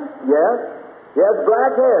man? Yes. He has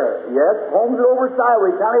black hair. Yes. Homes are over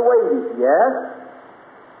Sideways, kind of wavy. Yes.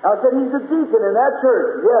 I said, he's a deacon in that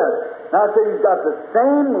church. Yes. I said, he's got the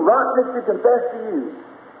same rottenness to confess to you.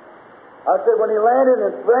 I said, when he landed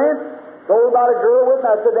in France, told about a girl with him.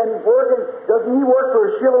 I said, then he's working. Doesn't he work for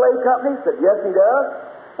a Chevrolet company? He said, yes, he does.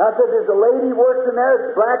 I said, there's a lady works in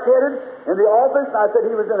there, black-headed, in the office. And I said,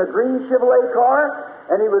 he was in a green Chevrolet car,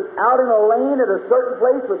 and he was out in a lane at a certain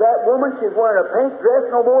place with that woman. She's wearing a pink dress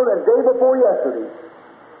no more than day before yesterday.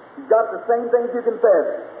 He's got the same things you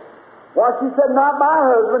confess. Well, she said, not my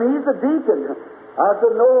husband. He's a deacon. I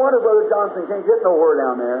said, no wonder Brother Johnson can't get nowhere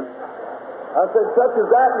down there. I said, such as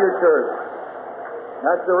that in your church.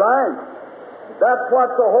 That's the right. That's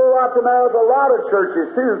what's the whole lot the matter with a lot of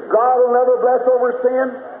churches, too. God will never bless over sin.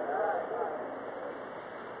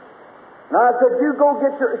 And I said, you go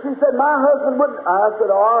get your... She said, my husband wouldn't... I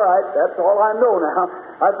said, all right, that's all I know now.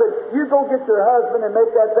 I said, you go get your husband and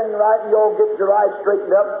make that thing right, and you'll get your life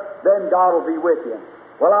straightened up, then God will be with you.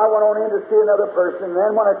 Well, I went on in to see another person, and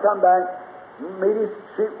then when I come back,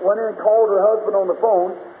 she went in and called her husband on the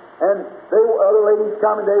phone, and other ladies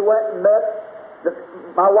come, and they went and met.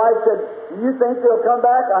 My wife said, do you think they'll come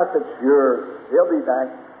back? I said, sure, they'll be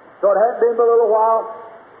back. So it hadn't been but a little while.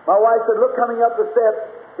 My wife said, look, coming up the steps,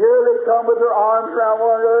 here they come with their arms around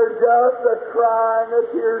one another, just a crying, the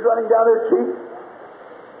tears running down their cheeks.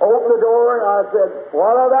 Opened the door, and I said,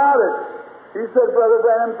 what about it? He said, Brother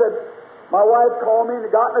Branham said, my wife called me and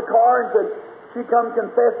got in the car and said, she come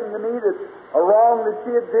confessing to me that a wrong that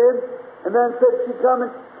she had did, and then said she come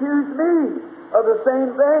and accused me of the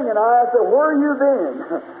same thing. And I said, where are you then?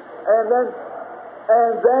 and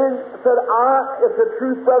then said, it's the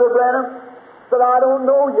truth, Brother Branham. Said, I don't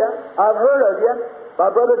know you. I've heard of you. My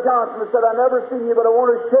Brother Johnson said, I've never seen you, but I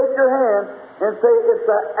want to shake your hand and say it's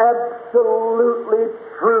the absolutely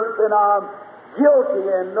truth, and I'm guilty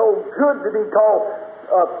and no good to be called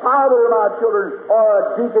a father of my children or a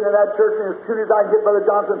deacon in that church, and as soon as I get Brother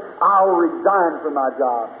Johnson, I'll resign from my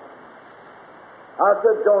job. I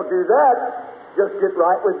said, don't do that. Just get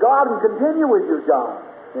right with God and continue with your job.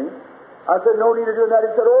 See? I said, no need of doing that.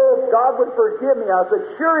 He said, oh, God would forgive me. I said,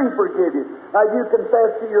 sure, He forgive you. Now, you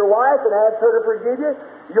confess to your wife and ask her to forgive you.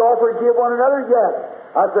 You all forgive one another? Yes.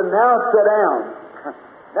 I said, now sit down.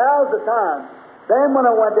 Now's the time. Then when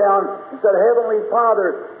I went down and said, Heavenly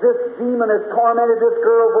Father, this demon has tormented this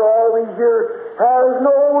girl for all these years, has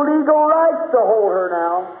no legal rights to hold her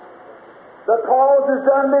now. The cause has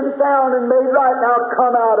done been found and made right. Now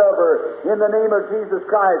come out of her in the name of Jesus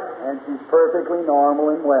Christ. And she's perfectly normal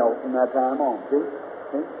and well from that time on. See?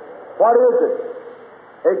 What is it?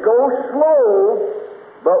 It goes slow,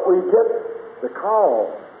 but we get the call.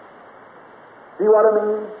 See what I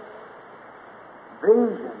mean?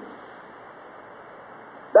 Vision.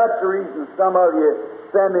 That's the reason some of you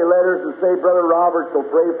send me letters and say, Brother Roberts will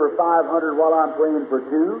pray for 500 while I'm praying for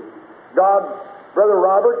 2. Brother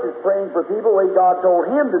Roberts is praying for people the way God told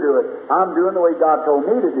him to do it. I'm doing the way God told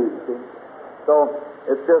me to do it, see? So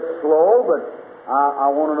it's just slow, but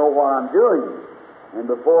I want to know what I'm doing.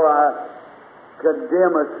 And before I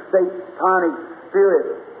condemn a satanic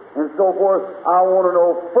spirit, and so forth. I want to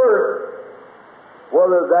know first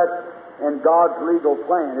whether that's in God's legal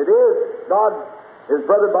plan. It is. God, as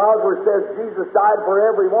Brother Bosworth says, Jesus died for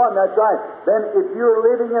everyone. That's right. Then if you're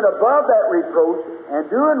living in above that reproach and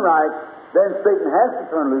doing right, then Satan has to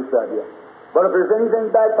turn loose of you. But if there's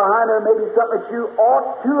anything back behind there, maybe something that you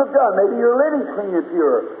ought to have done, maybe you're living clean and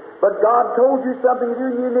pure, but God told you something to do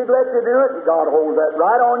and you neglect to do it, God holds that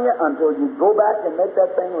right on you until you go back and make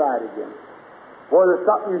that thing right again. Whether it's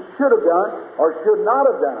something you should have done or should not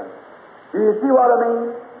have done. Do you see what I mean?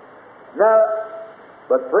 Now,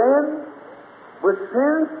 but friends, with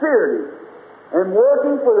sincerity and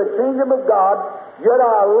working for the kingdom of God, yet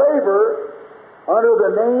I labor under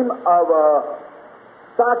the name of a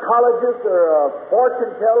psychologist or a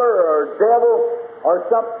fortune teller or a devil or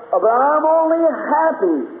something, but I'm only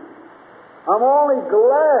happy. I'm only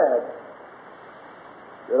glad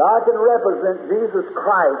that I can represent Jesus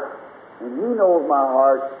Christ, and He knows my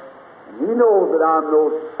heart, and He knows that I'm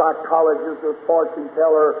no psychologist or fortune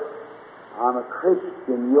teller. I'm a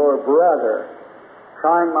Christian, your brother,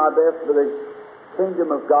 trying my best for the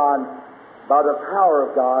kingdom of God by the power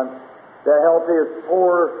of God to help His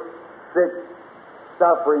poor, sick,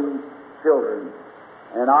 suffering children.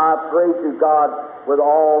 And I pray to God with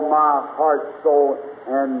all my heart, soul,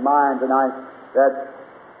 and mind tonight that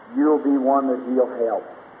you'll be one that He'll help.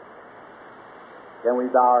 Can we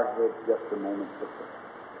bow our heads just a moment, sister?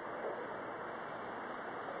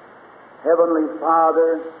 Heavenly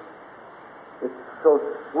Father, it's so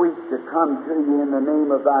sweet to come to you in the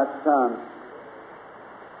name of Thy Son.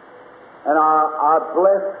 And I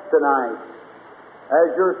bless tonight,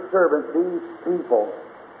 as your servant, these people.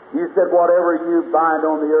 You said, whatever you bind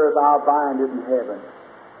on the earth, I'll bind it in heaven.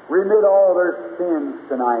 Remit all their sins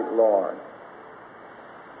tonight, Lord.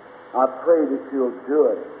 I pray that you'll do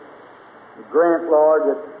it. Grant, Lord,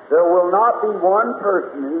 that there will not be one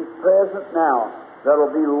person who's present now that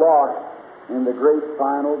will be lost in the great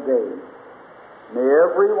final day. May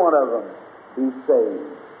every one of them be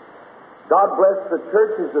saved. God bless the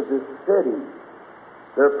churches of this city,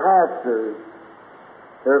 their pastors,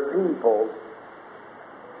 their people.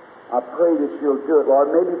 I pray that you'll do it,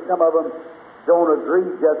 Lord. Maybe some of them don't agree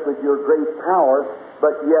just with your great power,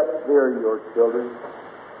 but yet they're your children.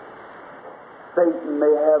 Satan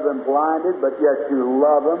may have them blinded, but yet you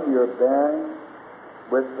love them. You're bearing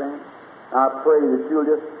with them. I pray that you'll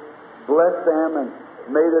just bless them, and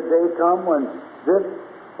may the day come when this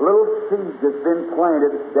little seed that's been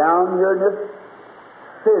planted down here in this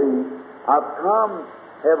city, I've come,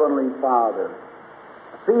 Heavenly Father,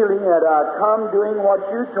 feeling that I come doing what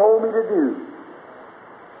you told me to do.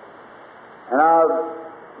 And I've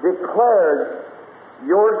declared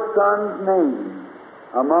your Son's name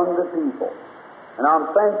among the people. And I'm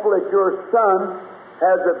thankful that your Son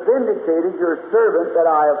has vindicated your servant that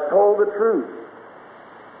I have told the truth.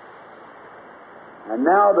 And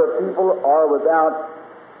now the people are without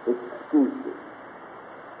excuses.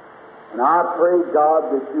 And I pray,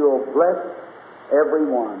 God, that you'll bless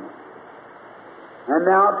everyone. And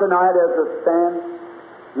now tonight, as I stand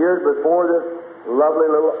here before this lovely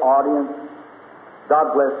little audience,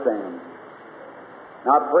 God bless them. And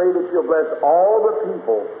I pray that you'll bless all the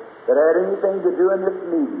people that had anything to do in this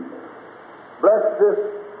meeting. Bless this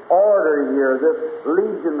order here, this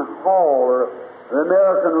Legion Hall, or the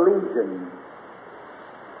American Legion.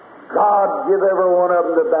 God, give every one of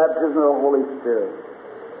them the baptism of the Holy Spirit.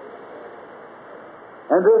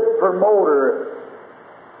 And this promoter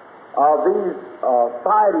of these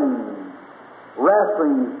fighting,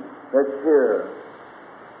 wrestling that's here,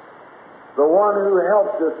 the one who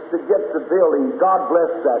helped us to get the building, God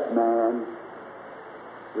bless that man.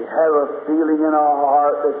 We have a feeling in our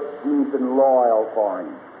heart that's deep and loyal for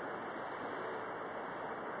him.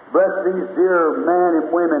 Bless these dear men and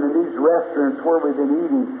women in these restaurants where we've been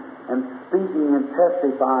eating and speaking and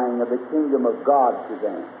testifying of the kingdom of God to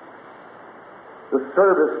them. The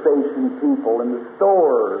service station people in the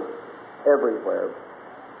stores, everywhere.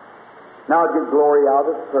 Now get glory out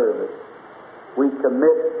of service. We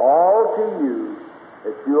commit all to you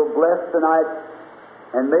that you'll bless tonight,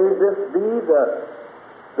 and may this be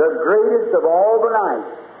the greatest of all the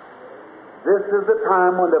nights. This is the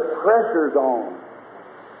time when the pressure's on,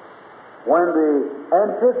 when the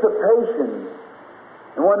anticipation,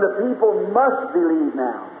 and when the people must believe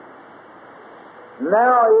now.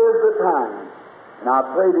 Now is the time. And I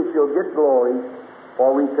pray that you'll get glory,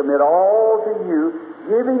 for we commit all to you,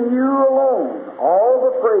 giving you alone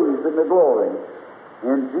all the praise and the glory.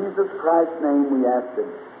 In Jesus Christ's name we ask it.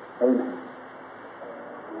 Amen.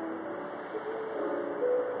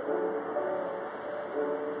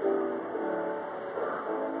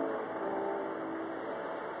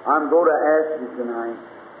 I'm going to ask you tonight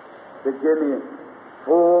to give me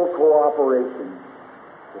full cooperation,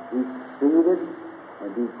 to be seated and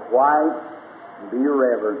be quiet and be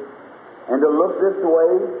reverent, and to look this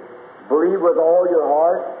way, believe with all your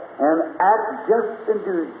heart, and act just and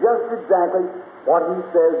do just exactly what He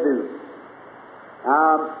says do.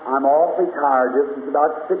 I'm awfully tired. This is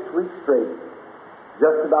about 6 weeks straight,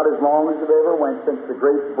 just about as long as it ever went since the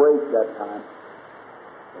great break that time.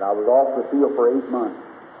 But I was off the field for 8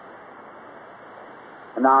 months.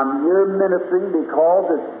 And I'm here ministering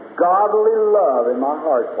because it's godly love in my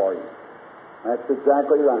heart for you. That's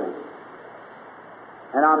exactly right.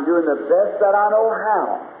 And I'm doing the best that I know how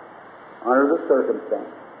under the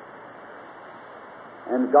circumstance.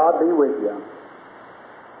 And God be with you.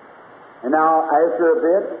 And now, after a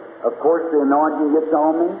bit, of course, the anointing gets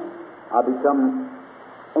on me. I become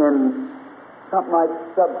in something like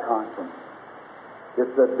subconscious.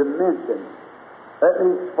 It's a dimension. Let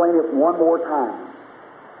me explain it one more time.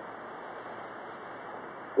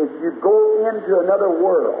 If you go into another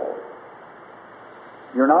world,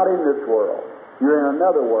 you're not in this world. You're in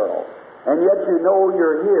another world. And yet you know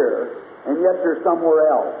you're here, and yet you're somewhere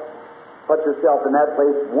else. Put yourself in that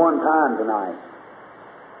place one time tonight.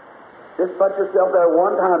 Just put yourself there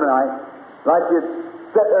one time tonight, like you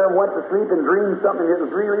sat there and went to sleep and dreamed something that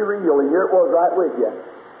was really real, and here it was right with you.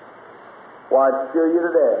 Why, it'd scare you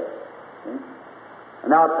to death. See? And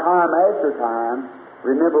now, time after time,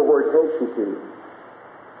 remember where it takes you to.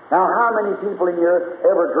 Now, how many people in here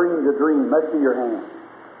ever dreamed a dream? Let's see your hand.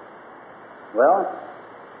 Well,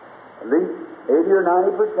 at least 80 or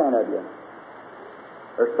 90% of you.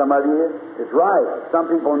 Or some of you is right.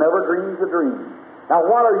 Some people never dreams a dream. Now,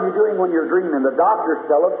 what are you doing when you're dreaming? The doctors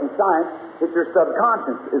tell us in science it's your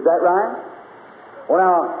subconscious. Is that right? Well,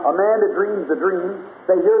 now, a man that dreams a dream,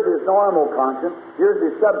 say, here's his normal conscience, here's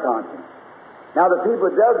his subconscious. Now, the people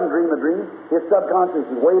that doesn't dream a dream, his subconscious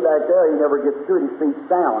is way back there. He never gets to it. He sleeps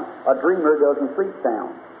sound. A dreamer doesn't sleep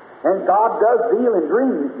sound. And God does deal in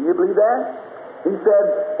dreams. Do you believe that? He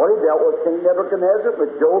said, well, He dealt with King Nebuchadnezzar,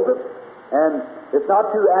 with Joseph, and it's not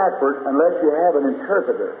too accurate unless you have an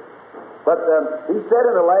interpreter. But He said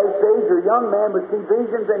in the last days, your young man would see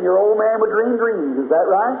visions and your old man would dream dreams. Is that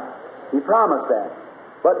right? He promised that.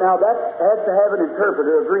 But now that has to have an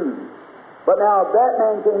interpreter of dreams. But now, if that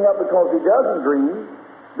man can't help because he doesn't dream,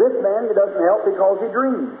 this man doesn't help because he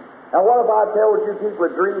dreams. Now, what if I tell you people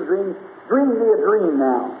that dream me a dream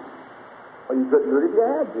now? Well, you couldn't do it if you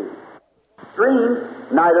had to. Dreams,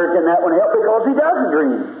 neither can that one help because he doesn't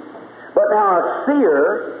dream. But now, a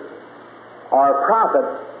seer or a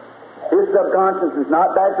prophet, his subconscious is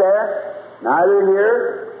not back there, neither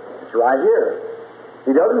here, it's right here.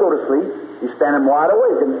 He doesn't go to sleep, he's standing wide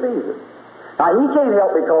awake and sees it. Now, he can't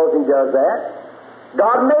help because he does that.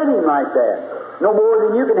 God made him like that. No more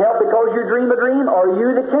than you can help because you dream a dream, or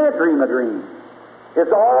you that can't dream a dream.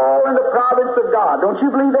 It's all in the providence of God. Don't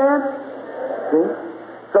you believe that? See?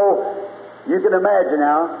 So, you can imagine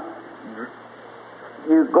now,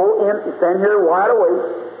 you go in, you stand here wide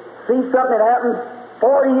awake, see something that happened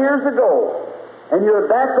 40 years ago, and you're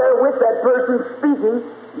back there with that person speaking,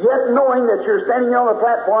 yet knowing that you're standing on the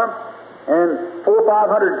platform, and 400 or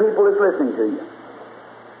 500 people is listening to you.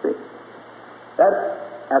 See?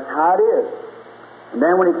 That's how it is. And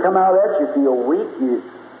then when you come out of that, you feel weak. You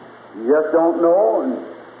just don't know. And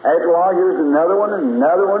after a while, here's another one, and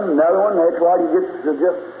another one, and another one. And after a while, you get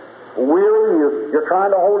just weary. You're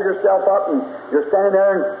trying to hold yourself up, and you're standing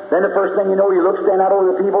there. And then the first thing you know, you stand out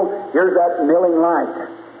over the people. Here's that milling light.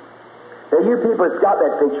 Now, you people that's got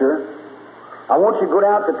that picture, I want you to go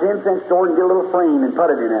down to the 10-cent store and get a little frame and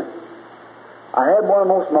put it in it. I had one of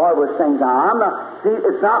the most marvelous things. Now,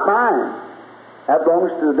 it's not mine. That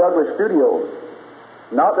belongs to the Douglas Studios.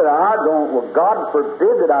 Not that I don't, well, God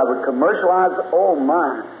forbid that I would commercialize, oh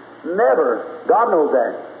my, never. God knows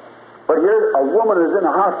that. But here's a woman who's in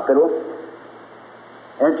the hospital,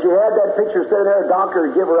 and she had that picture sitting there, a doctor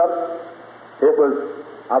would give her up. It was,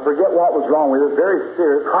 I forget what was wrong with her, very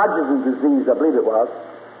serious, Hodgkin's disease, I believe it was.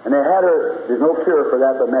 And they had her, there's no cure for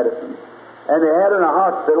that but medicine. And they had her in a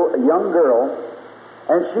hospital, a young girl,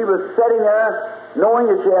 and she was sitting there knowing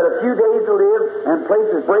that she had a few days to live, and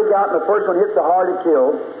places break out, and the first one hits the heart, it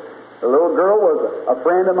kills. The little girl was a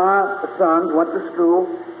friend of my son's, went to school,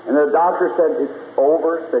 and the doctor said, it's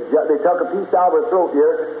over. Said, they took a piece out of her throat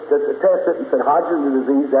here to test it and said, Hodgkin's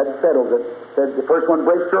disease, that settles it. Said, the first one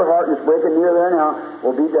breaks her heart, and it's breaking near there now,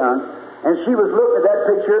 will be done. And she was looking at that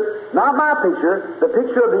picture, not my picture, the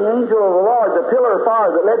picture of the angel of the Lord, the pillar of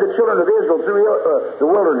fire that led the children of Israel through the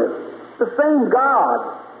wilderness. The same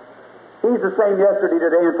God. He's the same yesterday,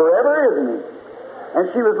 today, and forever, isn't He? And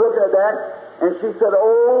she was looking at that, And she said,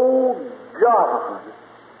 "Oh, God,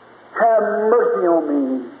 have mercy on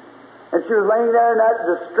me." And she was laying there in that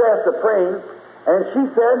distress of praying, and she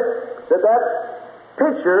said that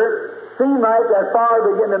picture seemed like that fire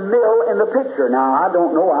began to mill in the picture. Now, I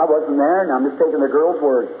don't know, I wasn't there, and I'm just taking the girl's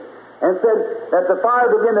word. And said that the fire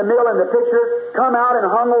began to mill in the picture, come out and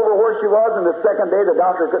hung over where she was, and the second day the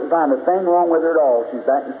doctor couldn't find a thing wrong with her at all. She's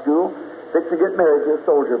back in school, fixing to get married to a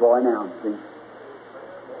soldier boy now, see.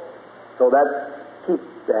 So keep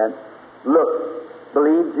that. Look,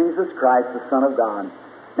 believe Jesus Christ, the Son of God.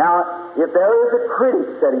 Now, if there is a critic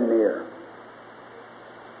sitting near,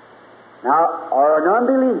 or an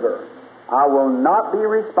unbeliever, I will not be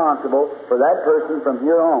responsible for that person from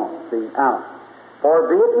here on. See, out. For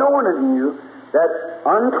be it known unto you that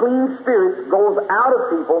unclean spirits goes out of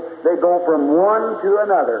people, they go from one to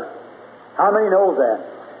another. How many knows that?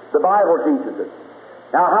 The Bible teaches it.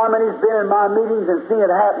 Now, how many's been in my meetings and seen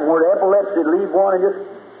it happen where the epilepsy would leave one and just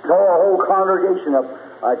throw a whole congregation up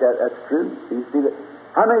like that? That's true. You see that?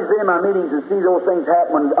 How many's been in my meetings and see those things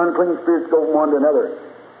happen when unclean spirits go from one to another?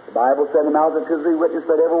 The Bible said in the mouth of two or three witnesses,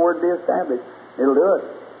 let every word be established. It'll do it.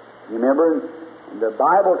 You remember in the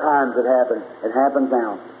Bible times it happened. It happens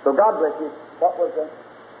now. So God bless you. What was that?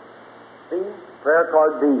 B? Prayer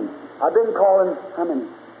card B. I've been calling, how many?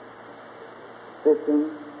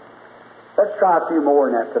 15? Let's try a few more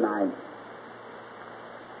in that tonight.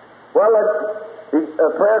 Well,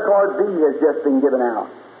 prayer card B has just been given out.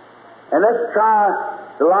 And let's try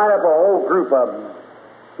to line up a whole group of them.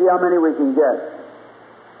 See how many we can get.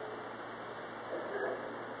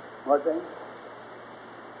 What's that?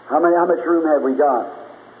 How much room have we got?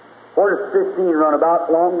 Where does 15 run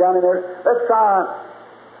about long down in there? Let's try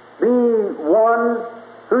B1.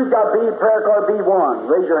 Who's got B, prayer card B1?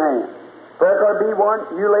 Raise your hand. Prayer card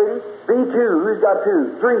B1, you lady. B2, who's got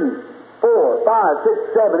 2? 3, 4, 5,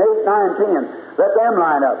 6, 7, 8, 9, 10. Let them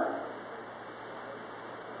line up.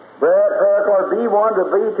 Prayer card B1 to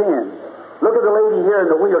B10. Look at the lady here in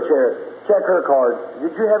the wheelchair. Check her card.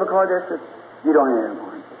 Did you have a card there, sister? You don't have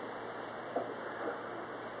one.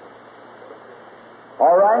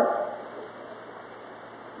 All right.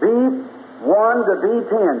 B1 to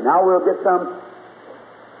B10. Now we'll get some.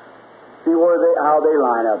 See how they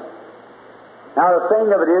line up. Now the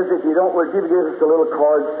thing of it is, if you don't, we'll give us a little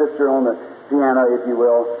card, sister, on the piano, if you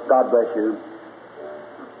will. God bless you.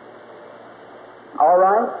 All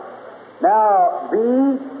right. Now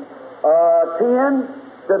B10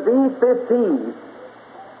 to B15.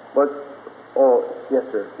 Yes,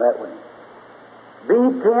 sir. That way.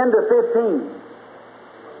 B10 to 15.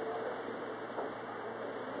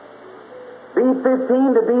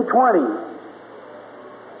 B15 to B20.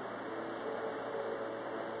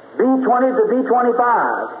 B20 to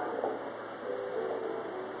B25.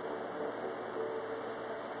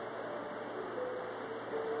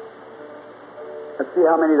 Let's see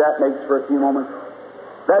how many that makes for a few moments.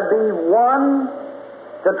 That'd be 1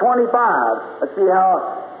 to 25. Let's see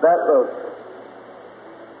how that looks.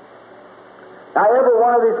 Now, every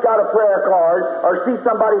one of these got a prayer card, or see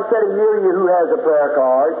somebody sitting near you who has a prayer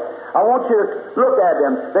card. I want you to look at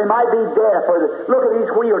them. They might be deaf, or look at these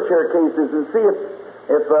wheelchair cases and see if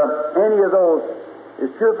any of those.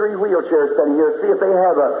 There's 2 or 3 wheelchairs sitting here. See if they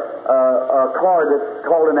have a card that's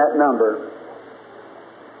called in that number.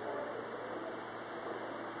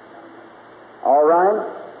 All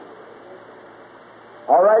right?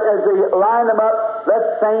 All right, as they line them up,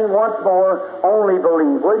 let's sing once more, Only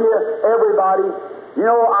Believe. Will you, everybody? You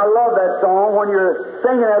know, I love that song. When you're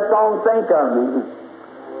singing that song, think of me.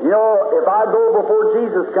 You know, if I go before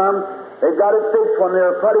Jesus comes, they've got it fixed when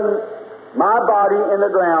they're putting my body in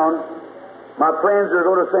the ground. My friends are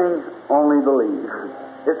going to sing, Only Believe.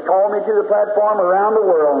 It's called me to the platform around the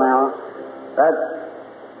world now. That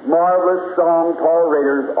marvelous song, Paul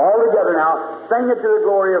Rader's, all together now. Sing it to the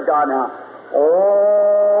glory of God now. Only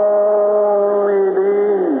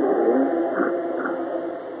believe.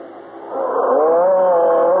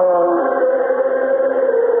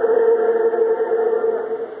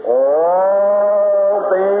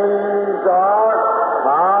 All things are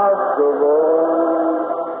possible.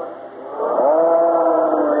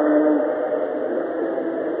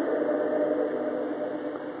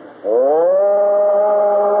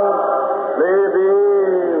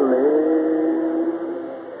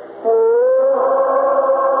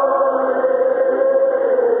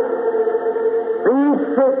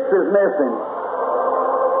 Is missing.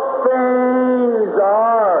 Things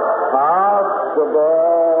are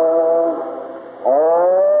possible.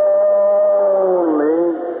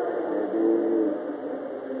 Only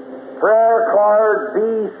prayer card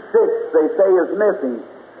B6 they say is missing.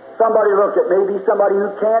 Somebody look at maybe somebody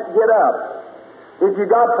who can't get up. If you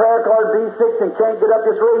got prayer card B6 and can't get up,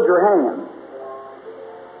 just raise your hand.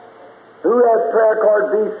 Who has prayer card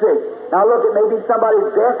B6? Now look, it may be somebody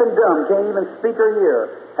deaf and dumb, can't even speak or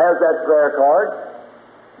hear, has that prayer card.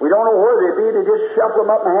 We don't know where they be. They just shuffle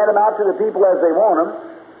them up and hand them out to the people as they want them.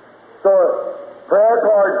 So, prayer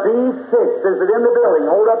card B6, is it in the building?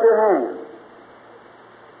 Hold up your hand.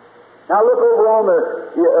 Now look over on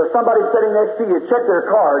somebody sitting next to you. Check their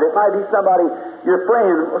card. It might be somebody, your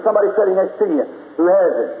friend, or somebody sitting next to you who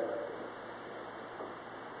has it.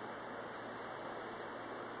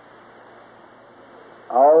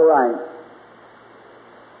 All right.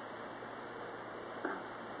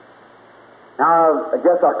 Now, I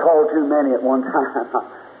guess I called too many at one time.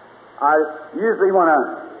 I usually when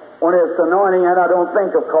it's anointing, and I don't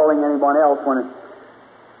think of calling anyone else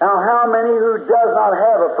Now, how many who does not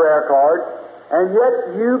have a prayer card, and yet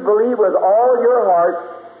you believe with all your heart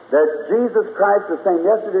that Jesus Christ, the same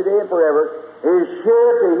yesterday, today, and forever, is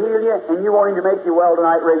sure to heal you, and you want Him to make you well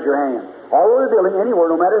tonight? Raise your hand. All over the building, anywhere,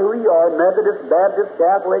 no matter who you are, Methodist, Baptist,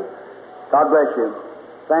 Catholic. God bless you.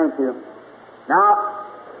 Thank you. Now,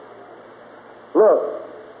 look,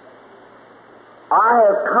 I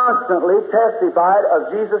have constantly testified of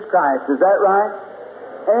Jesus Christ. Is that right?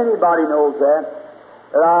 Anybody knows that?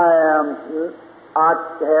 That I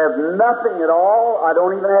have nothing at all. I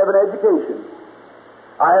don't even have an education.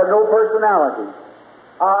 I have no personality.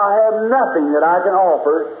 I have nothing that I can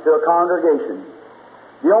offer to a congregation.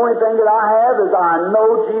 The only thing that I have is I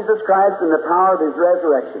know Jesus Christ and the power of His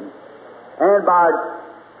resurrection. And by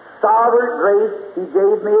sovereign grace, He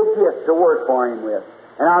gave me a gift to work for Him with.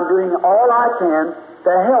 And I'm doing all I can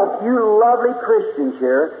to help you lovely Christians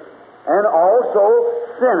here, and also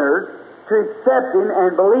sinners, to accept Him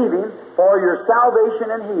and believe Him for your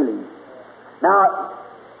salvation and healing. Now,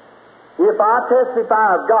 if I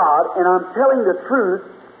testify of God and I'm telling the truth,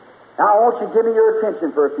 now I want you to give me your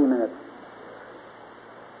attention for a few minutes.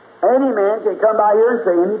 Any man can come by here and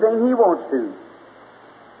say anything he wants to.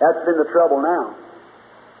 That's been the trouble now.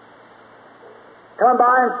 Come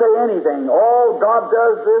by and say anything. Oh, God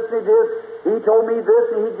does this, He did. He told me this,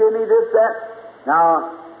 and He gave me this, that.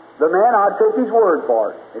 Now, the man, I'd take his word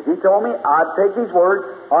for it. If he told me, I'd take his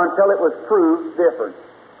word until it was proved different.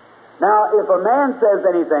 Now, if a man says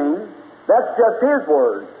anything, that's just his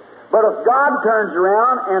word. But if God turns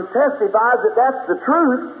around and testifies that that's the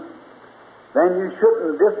truth, then you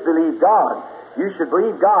shouldn't disbelieve God. You should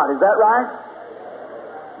believe God. Is that right?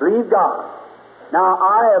 Believe God. Now,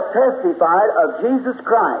 I have testified of Jesus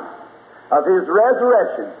Christ, of His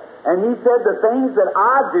resurrection. And He said, the things that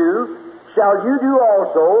I do shall you do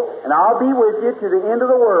also, and I'll be with you to the end of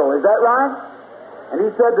the world. Is that right? And He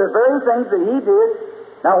said the very things that He did.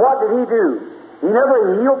 Now, what did He do? He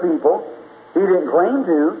never healed people. He didn't claim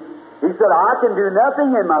to. He said, I can do nothing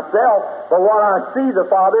in myself but what I see the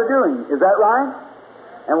Father doing. Is that right?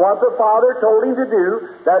 And what the Father told Him to do,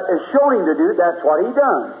 that is showed Him to do, that's what He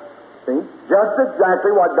done. See? Just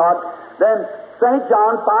exactly what God... Then, St.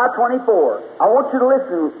 John 5:24. I want you to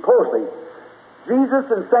listen closely. Jesus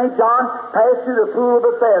and St. John passed through the pool of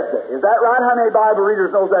Bethesda. Is that right? How many Bible readers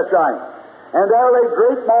knows that's right? And there lay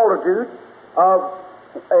great multitudes of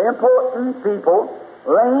important people,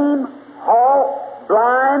 lame, halt,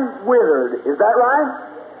 blind, withered. Is that right?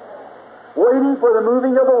 Waiting for the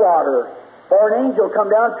moving of the water. For an angel come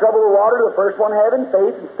down, trouble the water, the first one having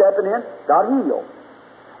faith and stepping in, got healed.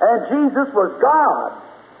 And Jesus was God.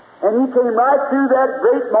 And He came right through that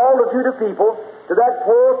great multitude of people to that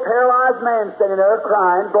poor paralyzed man standing there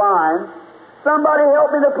crying, blind. Somebody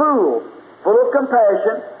help me in the pool. Full of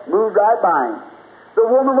compassion, moved right by him. The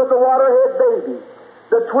woman with the water-head baby,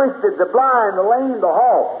 the twisted, the blind, the lame, the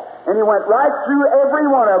halt. And He went right through every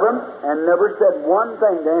one of them and never said one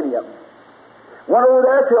thing to any of them. Went over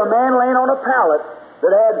there to a man laying on a pallet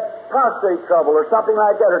that had prostate trouble or something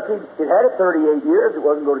like that. Or he'd had it 38 years. It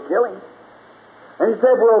wasn't going to kill him. And He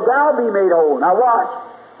said, will thou be made whole? Now watch.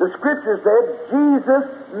 The Scripture said Jesus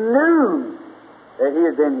knew that he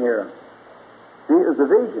had been here. See, it was a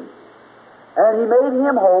vision. And He made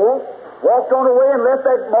him whole, walked on away and left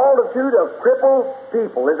that multitude of crippled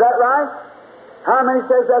people. Is that right? How many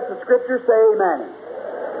says that's the Scripture? Say amen.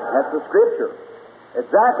 That's the Scripture.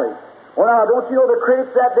 Exactly. Well, now, don't you know the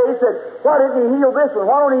critics that day said, why didn't He heal this one?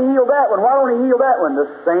 Why don't He heal that one? Why don't He heal that one? The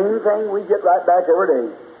same thing we get right back every day.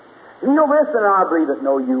 Heal this and I believe it.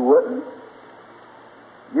 No, you wouldn't.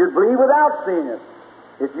 You'd believe without seeing it.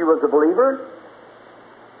 If you was a believer,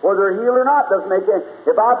 whether healed or not doesn't make any.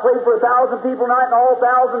 If I prayed for 1,000 people tonight and all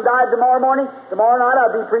 1,000 died tomorrow night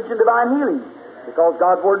I'd be preaching divine healing because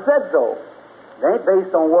God's Word said so. It ain't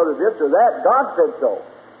based on whether this or that. God said so.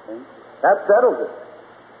 See? That settles it.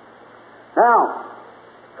 Now,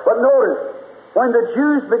 But notice, when the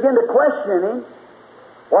Jews began to question him,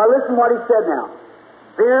 well, listen what he said now.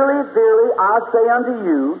 Verily, verily, I say unto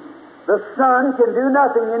you, the Son can do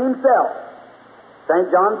nothing in himself.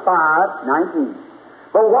 St. John 5:19.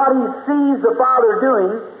 But what he sees the Father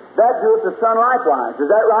doing, that doeth the Son likewise. Is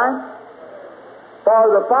that right?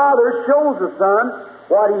 For the Father shows the Son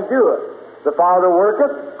what he doeth. The Father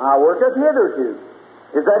worketh, I worketh hitherto.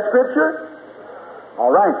 Is that Scripture?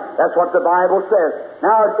 All right, that's what the Bible says.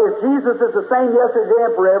 Now, if Jesus is the same yesterday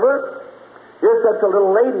and forever, here's such a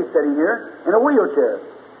little lady sitting here in a wheelchair.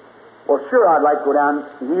 Well, sure, I'd like to go down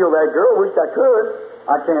and heal that girl. Wish I could.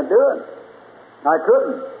 I can't do it. I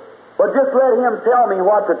couldn't. But just let Him tell me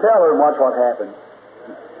what to tell her and watch what happens.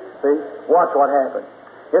 See? Watch what happens.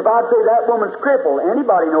 If I'd say that woman's crippled,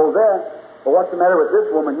 anybody knows that. But what's the matter with this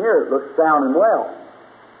woman here? It looks sound and well.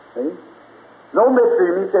 See? No mystery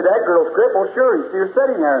to me. Say that girl's crippled. Sure, you see her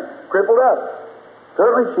sitting there, crippled up.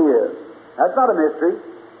 Certainly she is. That's not a mystery.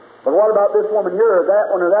 But what about this woman here, or that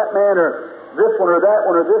one, or that man, or this one, or that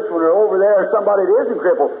one, or this one, or over there, or somebody that isn't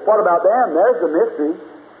crippled? What about them? There's the mystery.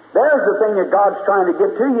 There's the thing that God's trying to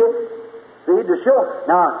get to you. See, to show.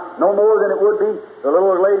 Now, no more than it would be the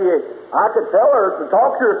little lady. I could tell her to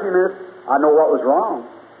talk to her a few minutes. I know what was wrong.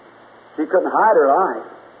 She couldn't hide her life.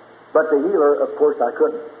 But to heal her, of course, I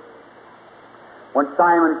couldn't. When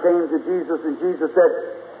Simon came to Jesus and Jesus said,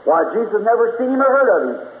 why, Jesus never seen him or heard of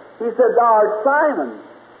him. He said, thou art Simon,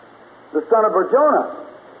 the son of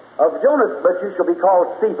Jonas, but you shall be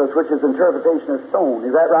called Cephas, which is interpretation of stone.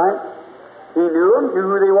 Is that right? He knew him,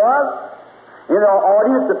 knew who he was. In the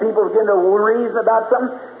audience, the people began to reason about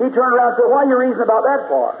something. He turned around and said, what are you reasoning about that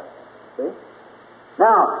for? See?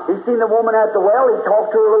 Now, he's seen the woman at the well. He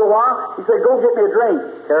talked to her a little while. He said, go get me a drink.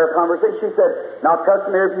 Care of conversation. She said, not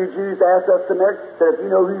customary for you Jews to ask us Samaritans. Said, if you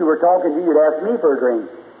know who you were talking to, you'd ask me for a drink.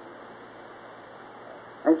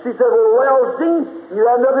 And she said, well, the well's deep. You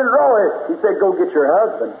have nothing to draw here. He said, go get your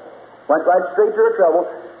husband. Went right straight to her trouble.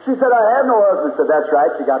 She said, I have no husband. Said, that's right.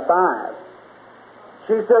 She got 5.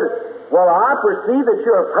 She said, well, I perceive that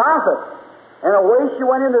you're a prophet. And away she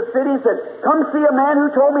went into the city and said, come see a man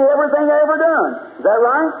who told me everything I ever done. Is that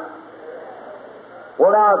right?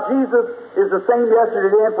 Well, now, Jesus is the same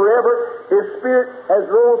yesterday, today, and forever. His Spirit has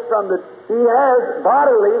rose from He has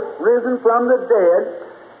bodily risen from the dead,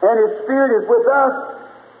 and His Spirit is with us,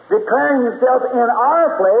 declaring Himself in our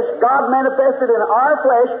flesh, God manifested in our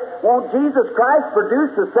flesh. Won't Jesus Christ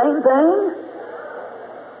produce the same thing?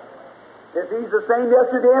 If He's the same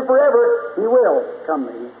yesterday and forever, He will. Come,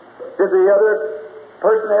 lady. Did the other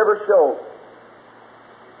person ever show?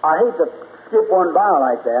 I hate to skip one by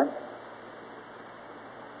like that.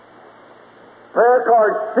 Prayer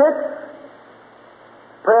card 6,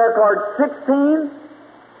 prayer card 16,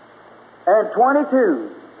 and 22.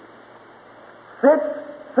 6,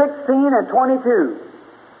 16, and 22.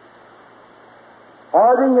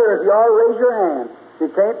 Are they here? If you are, raise your hand. If you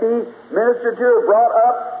can't be ministered to or brought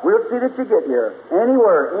up, we'll see that you get here.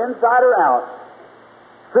 Anywhere, inside or out.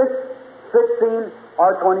 6, 16,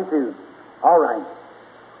 or 22. All right.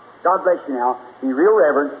 God bless you now. Be real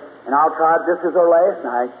reverent, and I'll try this as our last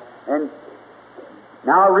night. And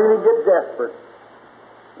now really get desperate.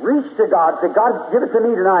 Reach to God. Say, God, give it to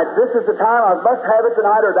me tonight. This is the time. I must have it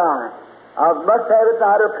tonight or die. I must have it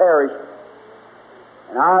tonight or perish.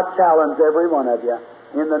 And I challenge every one of you,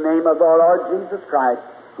 in the name of our Lord Jesus Christ,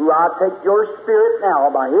 who I take your spirit now,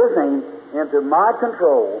 by His name, into my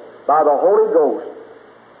control, by the Holy Ghost,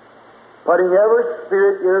 putting every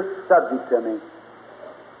spirit here subject to me,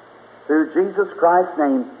 through Jesus Christ's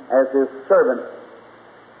name as His servant,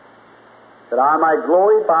 that I might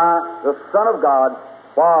glorify the Son of God,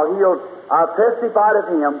 while I've testified of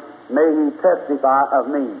Him, may He testify of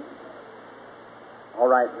me. All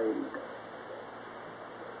right, ladies.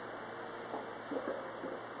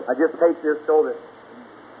 I just take this so that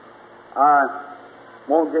I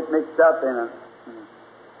won't get mixed up in a...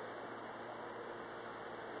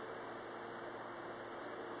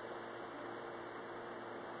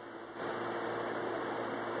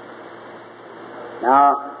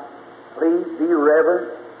 Now, please be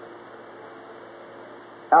reverent.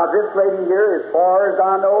 Now, this lady here, as far as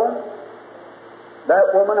I know,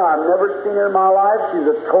 that woman, I've never seen her in my life. She's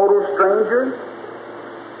a total stranger.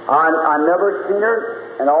 I've never seen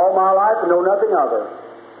her in all my life and know nothing of her.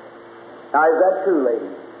 Now, is that true, lady?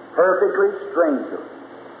 Perfectly stranger.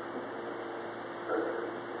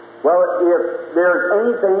 Well, if there's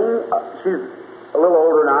anything, she's a little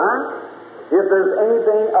older than I, if there's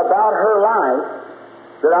anything about her life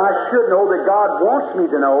that I should know, that God wants me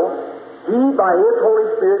to know, He, by His Holy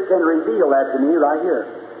Spirit, can reveal that to me right here.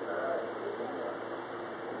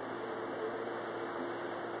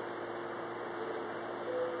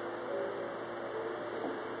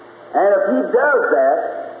 And if he does that,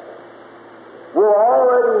 we're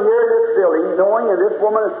already here in this building, knowing, and this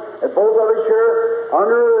woman, as both of us here,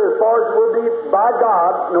 under as far as we'll be by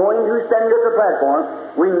God, knowing who's standing at the platform,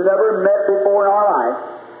 we never met before in our life.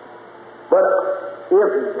 But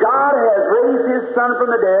if God has raised His Son from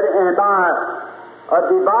the dead, and by a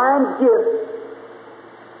divine gift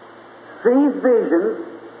sees visions,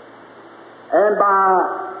 and by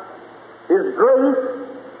His grace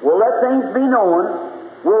will let things be known,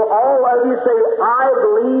 will all of you say, I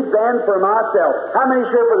believe then for myself? How many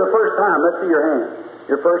sure for the first time? Let's see your hand.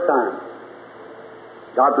 Your first time.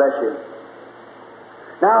 God bless you.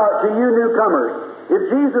 Now, to you newcomers, if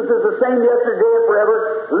Jesus is the same yesterday and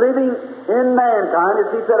forever, living in mankind,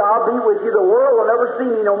 as He said, I'll be with you, the world will never see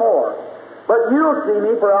me no more. But you'll see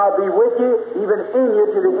me, for I'll be with you, even in you,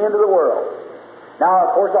 to the end of the world. Now,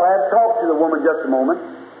 of course, I'll have to talk to the woman just a moment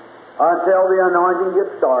until the anointing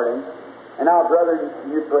gets started. And now, brother,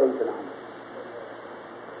 you pray tonight.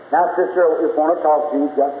 Now, sister, we want to talk to you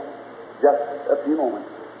just a few moments.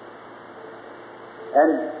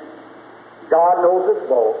 And God knows us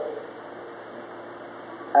both.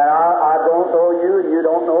 And I don't know you, and you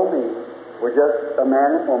don't know me. We're just a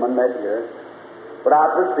man and woman met here. But I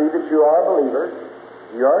perceive that you are a believer.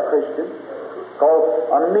 You are a Christian.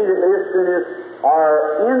 Because immediately, as soon as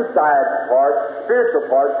our inside part, spiritual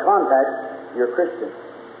part, contacts, you're a Christian.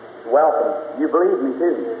 Welcome. You believe me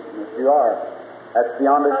too. Yes, you are. That's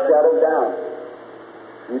beyond a shadow of doubt.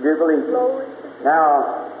 You do believe me.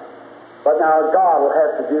 Now, but now God will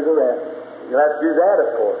have to do the rest. You'll have to do that,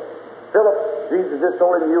 of course. Philip, Jesus just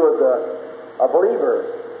told him you was a believer.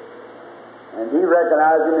 And he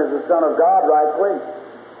recognized him as the Son of God right quick.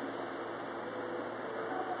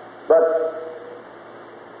 But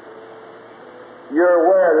you're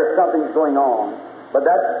aware that something's going on. But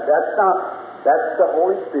that's not. That's the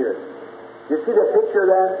Holy Spirit. You see the picture of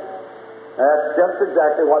that? That's just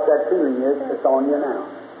exactly what that feeling is that's on you now.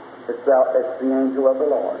 It's the angel of the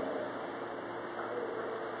Lord.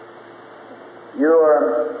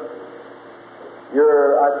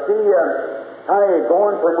 I see honey,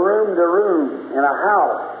 going from room to room in a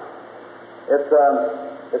house. It's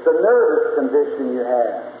a nervous condition you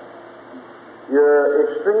have. You're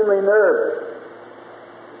extremely nervous.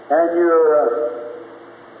 And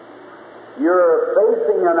you're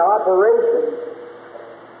facing an operation,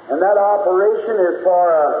 and that operation is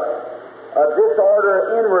for a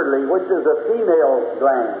disorder inwardly, which is a female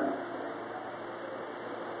gland.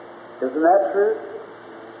 Isn't that true?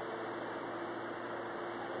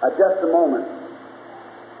 Just a moment.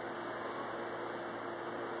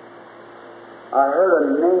 I heard a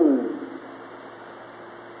name.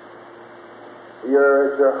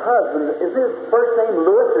 Your husband, is his first name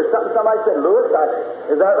Lewis or something? Somebody said Lewis.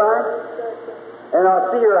 Is that right? And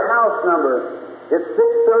I see your house number. It's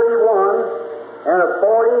 631 and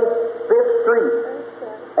 45th Street.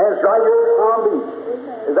 And it's right here in Palm Beach.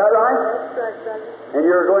 Is that right? And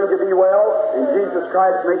you're going to be well, and Jesus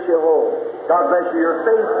Christ makes you whole. God bless you. Your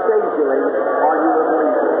faith saves you, lady, or you will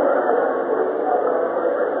believe it.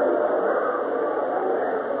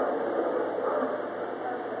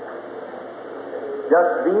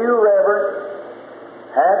 Just be reverent,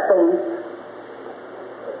 have faith.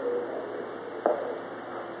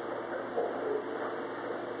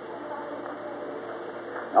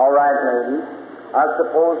 All right, ladies. I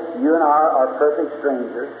suppose you and I are perfect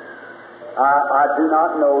strangers. I do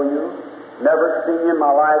not know you. Never seen you in my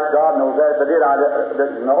life. God knows that. If I did, I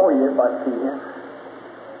didn't know you if I'd seen you.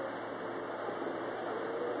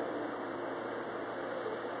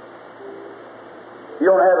 You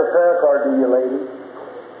don't have a prayer card, do you, lady?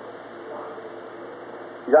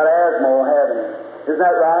 You got asthma, haven't you? Isn't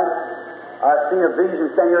that right? I've seen a vision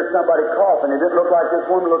standing here, somebody coughing. It didn't look like this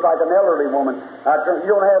woman, it looked like an elderly woman. You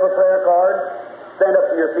don't have a prayer card? Stand up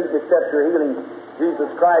to your feet and accept your healing. Jesus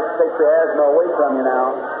Christ takes the asthma away from you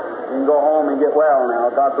now. You can go home and get well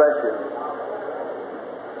now. God bless you.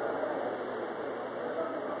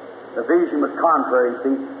 The vision was contrary,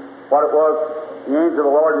 see. What it was, the angel of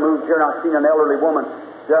the Lord moved here, and I seen an elderly woman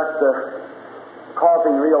just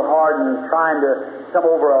coughing real hard and trying to come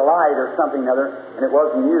over a light or something or other, and it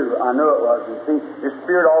wasn't you. I knew it wasn't. See, your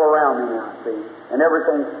spirit all around me now, see, and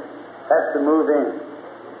everything has to move in.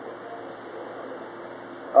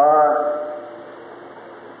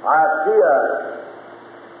 I see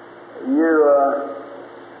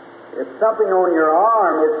it's something on your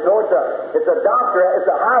arm. It's a doctor. It's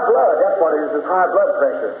a high blood. That's what it is. It's high blood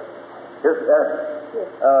pressure. It's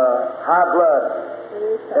high blood.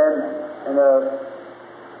 And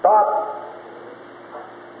thought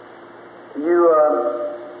you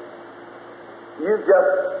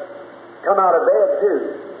just come out of bed too.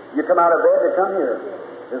 You come out of bed to come here.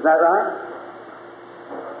 Isn't that right?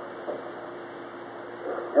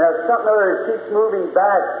 And there's something other that keeps moving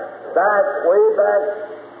back, way back.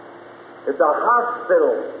 It's a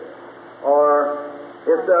hospital, or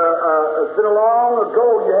it's been a long ago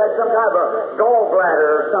you had some kind of a gallbladder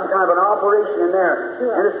or some kind of an operation in there,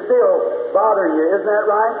 and it's still bothering you. Isn't that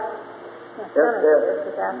right?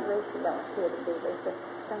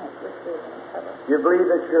 You believe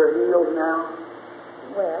that you're healed now?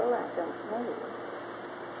 Well, I don't know.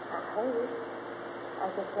 I hope. I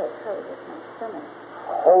just had trouble with my stomach.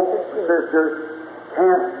 Hope, sisters,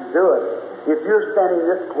 can't do it. If you're standing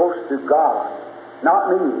this close to God, not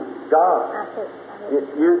me, God.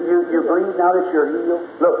 You believe now that you're healed?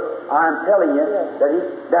 Look, I'm telling you that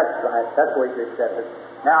that's right. That's the way to accept it.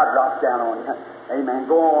 Now it drops down on you. Amen.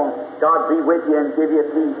 Go on. God be with you and give you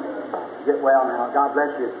peace. Get well now. God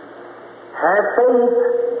bless you. Have faith.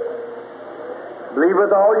 Believe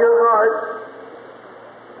with all your heart.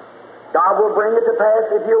 God will bring it to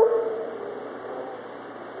pass if you...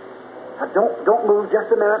 Now don't move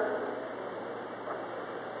just a minute.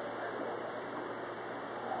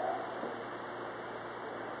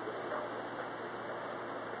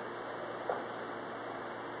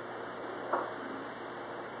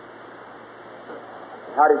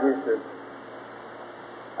 How do you do, sir?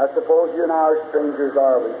 I suppose you and I are strangers,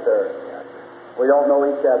 are we, sir? We don't know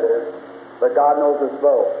each other, but God knows us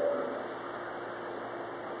both.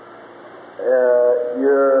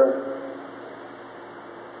 You're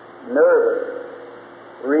nervous,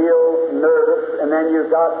 real nervous, and then you've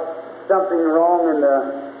got something wrong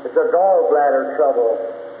it's a gallbladder trouble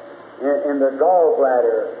in the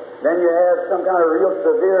gallbladder. Then you have some kind of real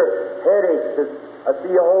severe headache. I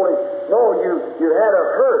see you holding. No, you had a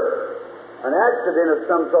hurt, an accident of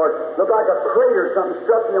some sort. Looked like a crater, something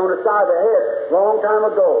struck you on the side of the head long time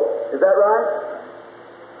ago. Is that right?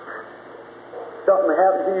 Something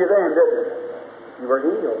happened to you then, didn't it? You were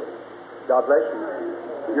healed. God bless you.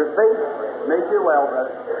 Your faith makes you well,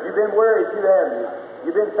 brother. You've been worried, you haven't you?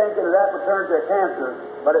 You've been thinking that would turn to a cancer,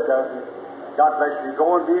 but it doesn't. God bless you.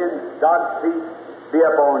 Go and be in God's peace be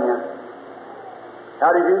upon you.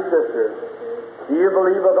 How do you do, sister? Do you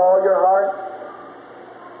believe with all your heart?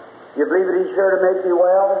 You believe that He's sure to make you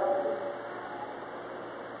well?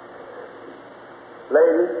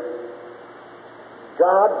 Ladies,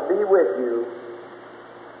 God be with you.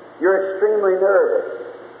 You're extremely nervous.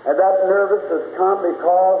 And that nervous has come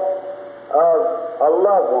because of a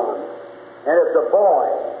loved one. And it's a boy.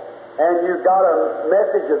 And you've got a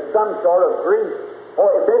message of some sort of grief. Or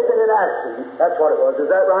missing in action. That's what it was. Is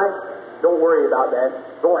that right? Don't worry about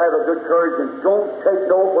that. Go have a good courage and don't take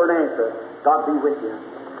no for an answer. God be with you.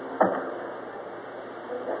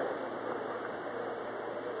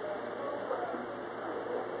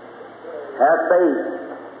 Have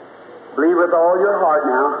faith. Believe with all your heart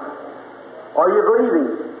now. Are you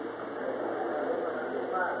believing?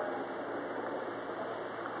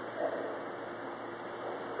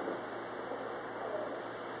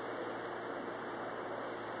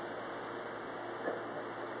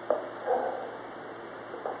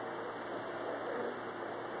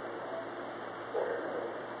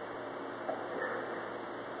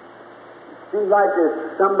 Seems like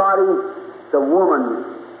there's somebody, the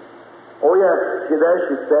woman. Oh yes, there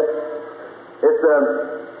she sits. It's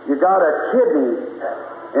you got a kidney,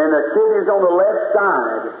 and the kidney's on the left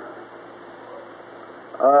side.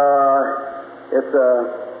 It's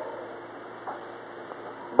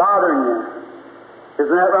bothering you.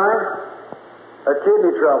 Isn't that right? A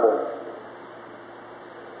kidney trouble.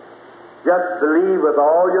 Just believe with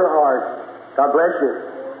all your heart. God bless you.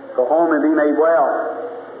 Go home and be made well.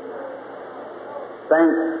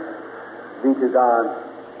 Thanks be to God.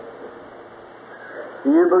 Do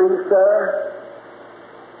you believe, sir?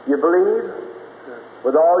 You believe?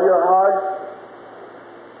 With all your heart?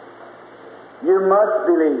 You must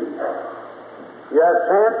believe. You have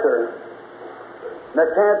cancer. The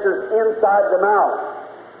cancer's inside the mouth.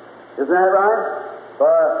 Isn't that right?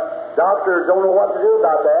 Doctors don't know what to do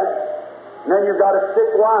about that. And then you've got a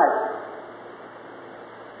sick wife.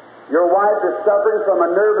 Your wife is suffering from a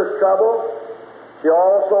nervous trouble. She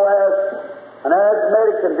also has an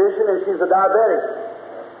asthmatic condition, and she's a diabetic.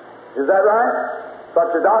 Is that right?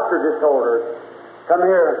 But the doctor just told her. Come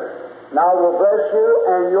here. Now we'll bless you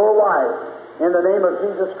and your wife in the name of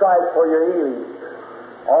Jesus Christ for your healing.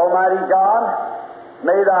 Almighty God,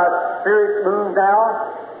 may thy Spirit move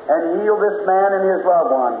now and heal this man and his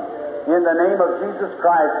loved one. In the name of Jesus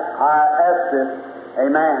Christ, I ask this.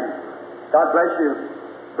 Amen. God bless you.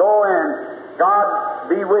 Go in. God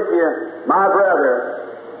be with you, my brother.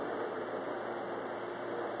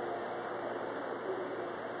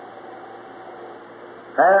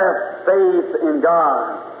 Have faith in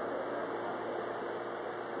God.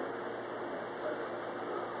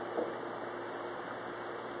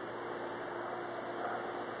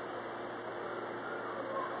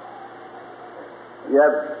 You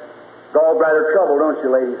have gallbladder trouble, don't you,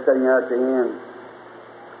 lady, sitting out at the end?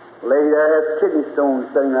 Lady there has kidney stones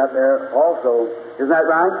sitting out there also. Isn't that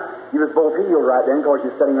right? You was both healed right then, because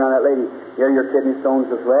you're sitting around that lady. Here your kidney stones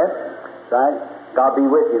has left. Right? God be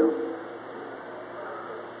with you.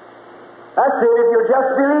 That's it, if you'll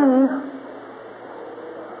just believe.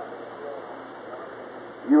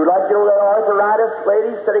 You would like to get over that arthritis,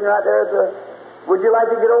 lady, sitting right there at the... Would you like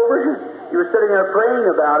to get over it? You were sitting there praying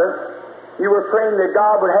about it. You were praying that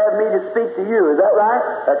God would have me to speak to you. Is that right?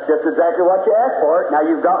 That's just exactly what you asked for. Now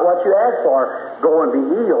you've got what you asked for. Go and be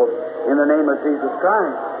healed in the name of Jesus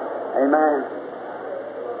Christ. Amen.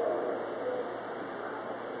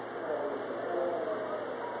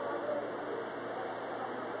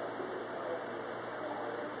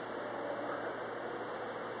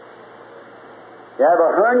 You have a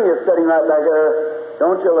hernia sitting right back there,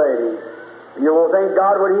 don't you, lady? You will think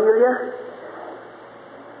God would heal you?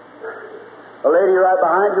 A lady right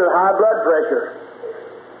behind you with high blood pressure.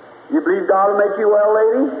 You believe God will make you well,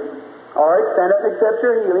 lady? All right, stand up and accept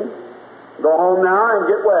your healing. Go home now and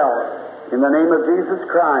get well. In the name of Jesus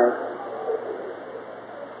Christ.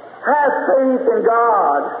 Have faith in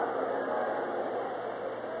God.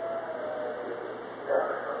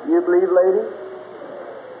 You believe, lady?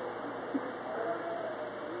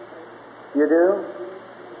 You do?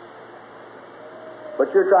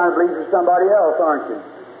 But you're trying to believe for somebody else, aren't you?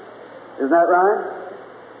 Isn't that right?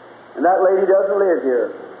 And that lady doesn't live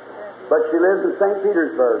here, but she lives in St.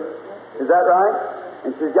 Petersburg. Is that right?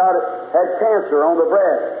 And she's had cancer on the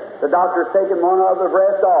breast. The doctor's taken one of the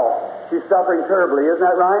breast off. She's suffering terribly. Isn't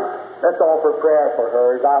that right? Let's offer prayer for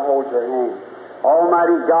her as I hold your hand.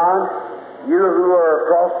 Almighty God, you who are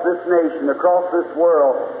across this nation, across this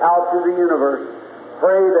world, out through the universe,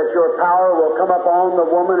 pray that your power will come upon the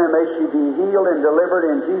woman and may she be healed and delivered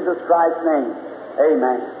in Jesus Christ's name.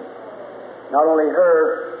 Amen. Not only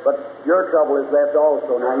her, but your trouble is left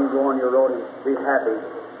also. Now you go on your road and be happy.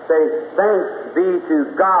 Say, thanks be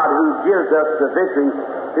to God who gives us the victory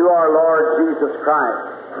through our Lord Jesus Christ.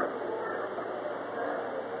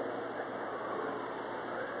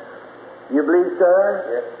 You believe, sir?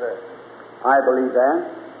 Yes, sir. I believe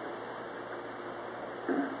that.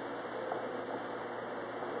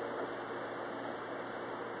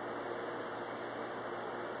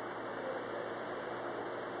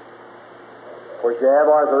 Of course, you have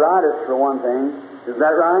arthritis for one thing. Is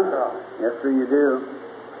that right? No. Yes, sir, you do.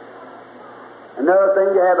 Another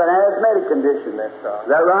thing, you have an asthmatic condition. That's right. Is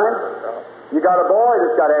that right? No. You got a boy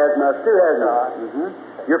that's got asthma too, hasn't he? Mm-hmm.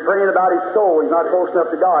 You're praying about his soul. He's not close enough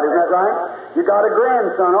to God. Isn't that right? You got a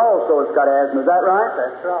grandson also that's got asthma. Is that right?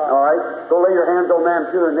 That's right. All right. Go lay your hands on them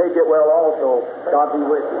too, and they get well also. God be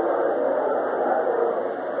with you.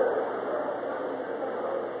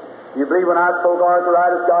 You believe when I spoke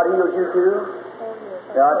arthritis, God healed you too?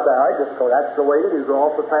 Yeah, that's all right. That's the way it is. Go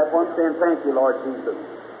off the platform saying, thank you, Lord Jesus.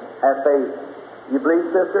 Have faith. You believe,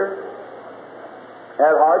 sister?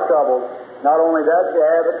 Have heart trouble. Not only that, you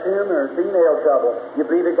have a tumor, female trouble. You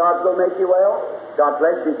believe that God's going to make you well? God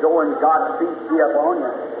bless you. Go and God's peace be upon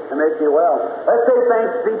you and make you well. Let's say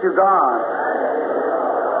thanks be to God.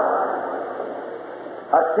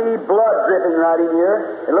 I see blood dripping right in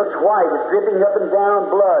here. It looks white. It's dripping up and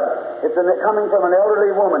down blood. It's coming from an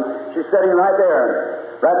elderly woman. She's sitting right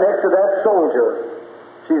there, right next to that soldier.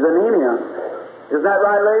 She's anemia. Isn't that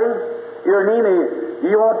right, lady? You're anemia. Do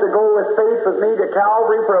you want to go with faith with me to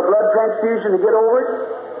Calvary for a blood transfusion to get over it?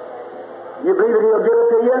 You believe that He'll give it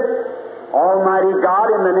to you? Almighty God,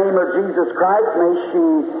 in the name of Jesus Christ, may she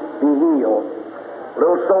be healed.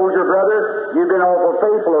 Little soldier brother, you've been awful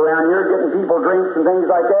faithful around here, getting people drinks and things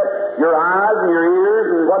like that. Your eyes and your ears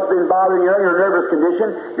and what's been bothering you, your nervous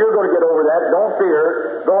condition, you're going to get over that. Don't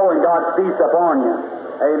fear. Go and God's peace upon you.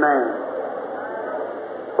 Amen.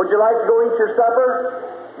 Would you like to go eat your supper?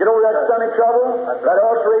 Get over that stomach trouble, that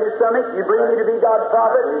ulcerated stomach. You believe me to be God's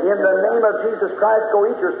prophet? In the name of Jesus Christ, go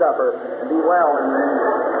eat your supper and be well in the name.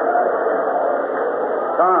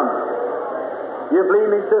 Come. You believe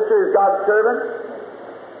me, sister, as God's servant?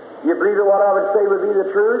 You believe that what I would say would be the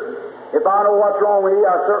truth? If I know what's wrong with you,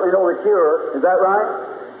 I certainly know the cure. Is that right?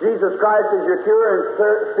 Jesus Christ is your cure,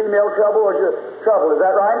 and female trouble is your trouble. Is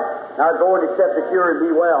that right? Now go and accept the cure and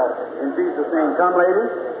be well. In Jesus' name. Come,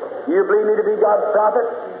 lady. You believe me to be God's prophet?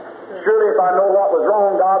 Surely if I know what was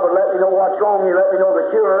wrong, God would let me know what's wrong. You let me know the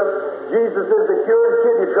cure. Jesus is the cure, and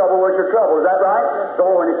kidney trouble was your trouble. Is that right?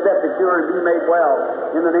 Go and accept the cure and be made well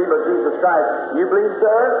in the name of Jesus Christ. You believe,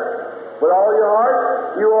 sir? With all your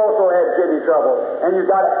heart, you also had kidney trouble, and you've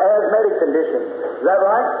got an asthmatic condition. Is that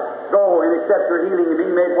right? Go and accept your healing and be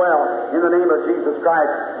made well in the name of Jesus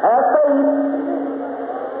Christ. Have faith.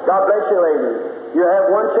 God bless you, ladies. You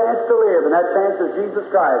have one chance to live, and that chance is Jesus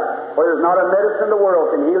Christ. For there's not a medicine in the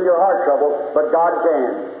world can heal your heart trouble, but God can.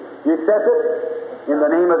 You accept it? In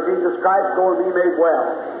the name of Jesus Christ, go and be made well.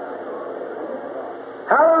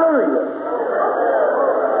 Hallelujah!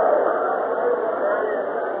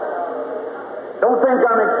 Don't think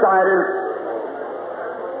I'm excited.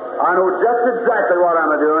 I know just exactly what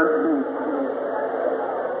I'm doing.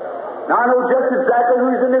 Now I know just exactly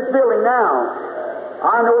who's in this building now.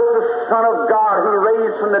 I know it's the Son of God who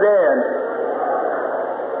raised from the dead.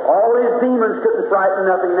 All these demons couldn't frighten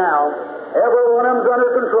nothing now. Every one of them's under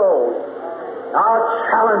control. I'll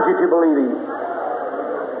challenge you to believe Him.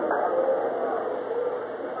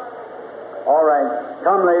 All right.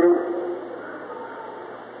 Come, ladies.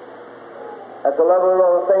 That's a lovely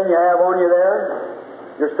little thing you have on you there.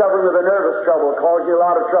 You're suffering with a nervous trouble. It caused you a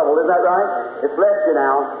lot of trouble. Isn't that right? It's left you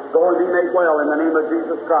now. Go and be made well in the name of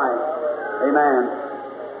Jesus Christ. Amen.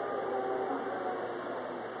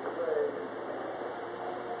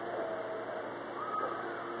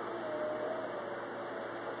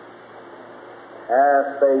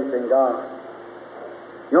 Have faith in God.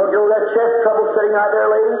 You know that chest trouble sitting right there,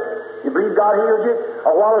 lady? You believe God healed you?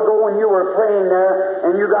 A while ago when you were praying there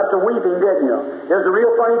and you got to weeping, didn't you? There's a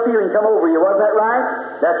real funny feeling come over you, wasn't that right?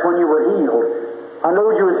 That's when you were healed. I know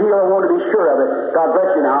you was healed. I want to be sure of it. God bless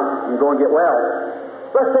you now and go and get well.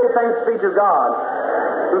 Let's say thanks be to God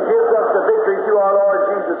who gives us the victory through our Lord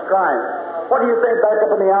Jesus Christ. What do you think back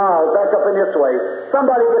up in the aisles, back up in this way?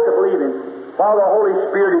 Somebody get to believing. While the Holy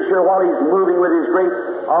Spirit is here, while He's moving with His great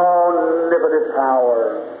omnipotent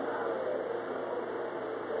power.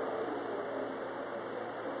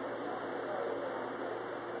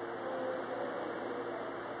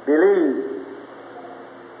 Believe.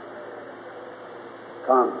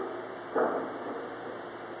 Come.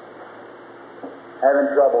 Having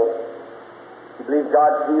trouble. You believe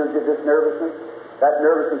God healed you this nervousness? That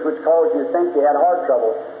nervousness which caused you to think you had heart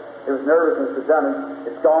trouble. It was nervousness that done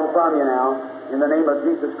it. It's gone from you now. In the name of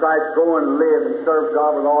Jesus Christ, go and live and serve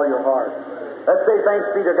God with all your heart. Let's say thanks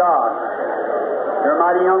be to God. You're a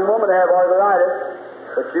mighty young woman to have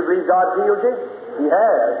arthritis, but you believe God healed you? He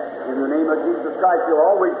has. In the name of Jesus Christ, you'll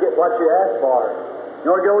always get what you ask for.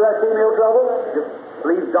 You want to get over that female trouble? Just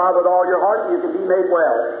believe God with all your heart and you can be made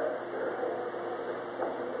well.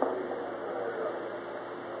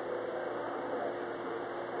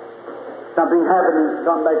 Something happening,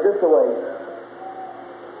 come back this way.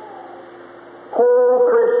 Oh,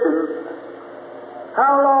 Christians,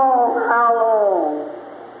 how long, how long?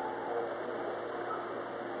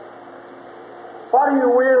 What are you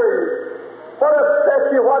weary? What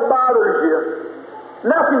upsets you? What bothers you?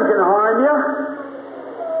 Nothing can harm you.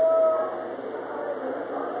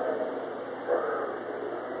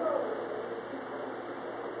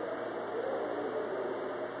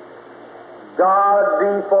 God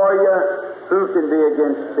be for you, who can be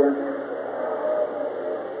against you?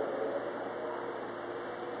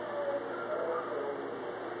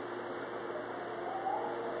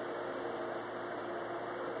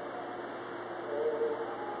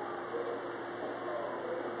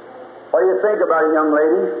 What do you think about it, young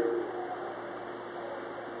lady?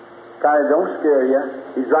 Kind of don't scare you.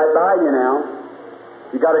 He's right by you now.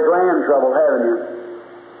 You got a gland trouble, haven't you?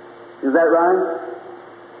 Is that right?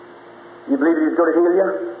 You believe He's going to heal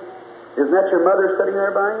you? Isn't that your mother sitting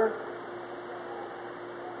there by you?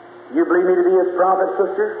 You believe me to be His prophet,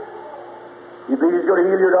 sister? You believe He's going to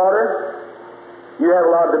heal your daughter? You have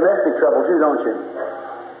a lot of domestic trouble too, don't you?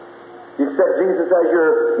 You accept Jesus as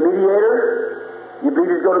your mediator? You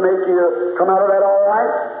believe He's going to make you come out of that all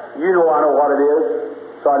right? You know I know what it is,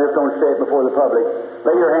 so I just don't say it before the public.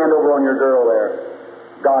 Lay your hand over on your girl there.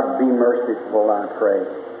 God be merciful, I pray.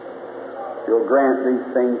 You'll grant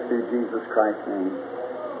these things through Jesus Christ's name.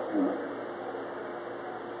 Amen.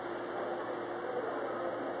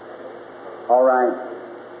 All right.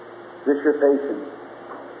 Is this your patience?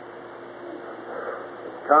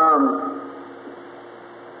 Come.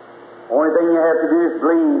 Only thing you have to do is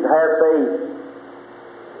believe, have faith.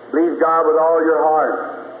 Believe God with all your heart.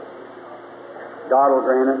 God will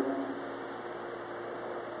grant it.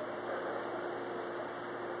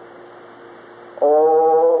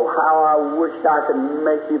 Oh, how I wished I could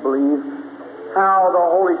make you believe. How the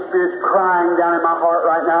Holy Spirit's crying down in my heart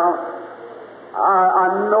right now.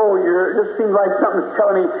 I know it just seems like something's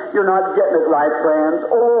telling me you're not getting it right, friends.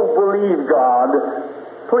 Oh, believe God.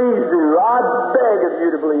 Please do. I beg of you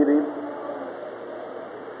to believe Him.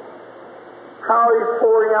 How He's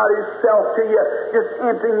pouring out Himself to you, just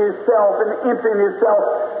emptying Himself and emptying Himself,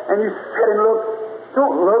 and you sit and look.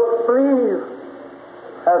 Don't look, believe.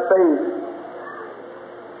 Have faith.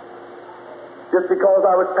 Just because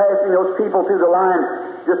I was passing those people through the line,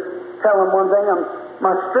 just tell them one thing,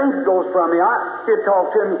 my strength goes from me. I did talk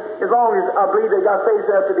to them. As long as I believe they got faith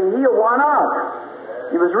enough to be healed, why not?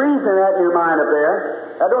 He was reasoning that in your mind up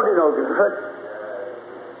there. That don't do no good.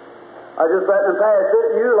 I just let them pass it.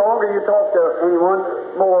 The longer you talk to anyone,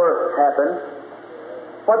 more happens.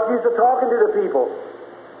 What's the use of talking to the people?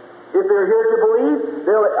 If they're here to believe,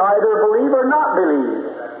 they'll either believe or not believe.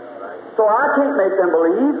 So I can't make them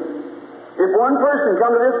believe. If one person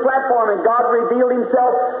come to this platform and God revealed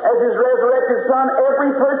Himself as His resurrected Son,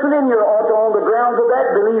 every person in here ought to, on the grounds of that,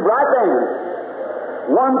 believe right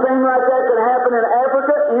then. One thing like that can happen in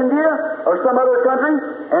Africa, India, or some other country,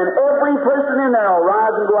 and every person in there will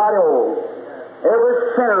rise and go out whole. Every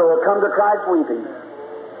sinner will come to Christ weeping.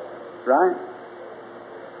 Right?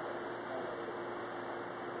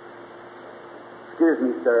 Excuse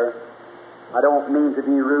me, sir. I don't mean to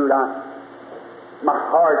be rude. My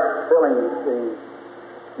heart's filling, you see.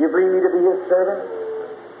 You believe me to be His servant?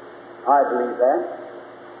 I believe that.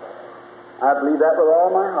 I believe that with all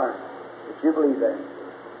my heart. If you believe that.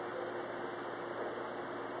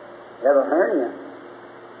 You have a hernia.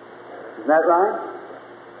 Isn't that right?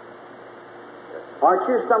 Aren't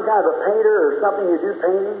you some kind of a painter or something? You do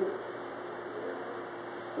painting?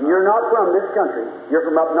 And you're not from this country. You're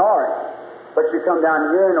from up north. But you come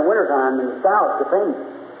down here in the wintertime in the south to paint.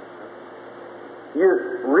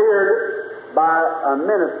 You're reared by a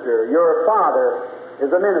minister. Your father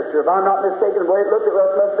is a minister. If I'm not mistaken, the way it looked, it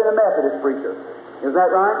must have been a Methodist preacher. Isn't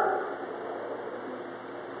that right?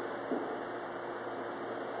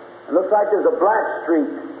 It looks like there's a black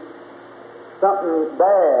streak. Something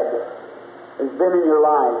bad has been in your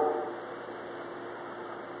life.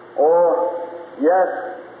 Or, yes,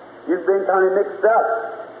 you've been kind of mixed up.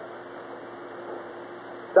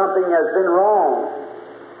 Something has been wrong.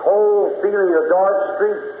 Cold feeling, a dark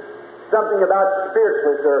streak, something about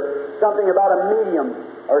spiritualist, or something about a medium,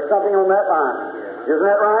 or something on that line. Isn't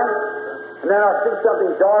that right? And then I see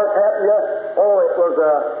something dark happen. Oh, it was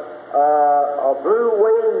a blue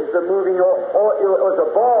waves moving, or it was a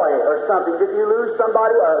boy or something. Did you lose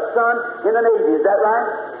somebody, a son in the Navy? Is that right?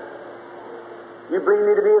 You believe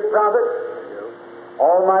me to be His prophet?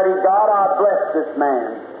 Almighty God, I bless this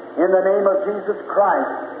man in the name of Jesus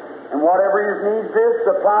Christ. And whatever his needs is,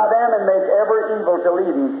 supply them and make every evil to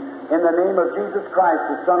leave him. In the name of Jesus Christ,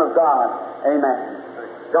 the Son of God. Amen.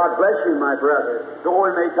 God bless you, my brother. Go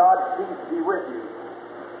and may God's peace be with you.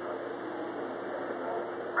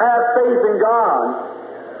 Have faith in God.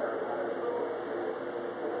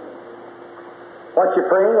 What you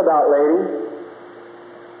praying about, lady?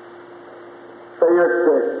 So you're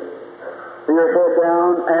sick. So your head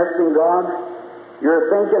down, asking God. You're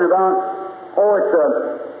thinking about,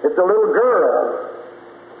 it's a little girl,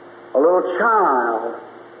 a little child.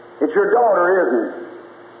 It's your daughter, isn't it?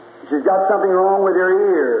 She's got something wrong with her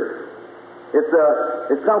ear.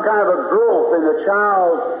 It's some kind of a growth in the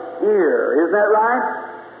child's ear. Isn't that right?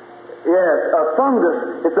 Yes, a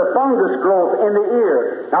fungus. It's a fungus growth in the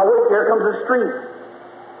ear. Now wait, here comes the street.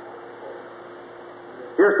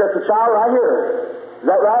 Here's the child right here. Is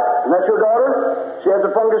that right? And that's your daughter? She has a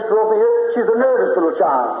fungus growth in the ear. She's a nervous little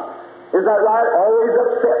child. Is that right? Always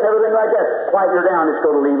upset and everything like that. Quiet her down, it's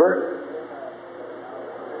going to leave her.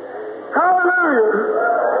 Hallelujah!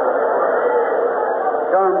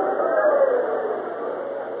 Come.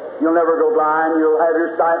 You'll never go blind. You'll have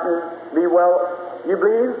your sight and be well. You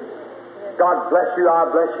believe? God bless you.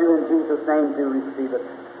 I bless you in Jesus' name to receive it.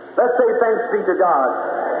 Let's say thanks be to God.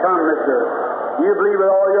 Come, mister. You believe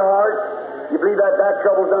with all your heart? You believe that back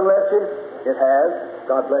trouble's done left you? It has.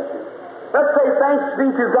 God bless you. Let's say thanks be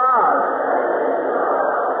to God.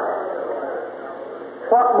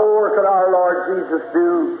 What more could our Lord Jesus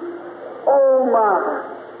do? Oh my!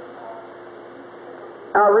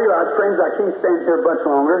 Now I realize, friends, I can't stand here much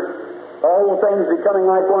longer. All the things becoming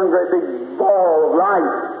like one great big ball of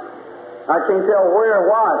light. I can't tell where or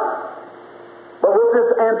what. But with this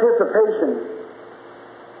anticipation,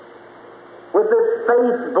 with this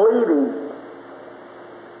faith believing,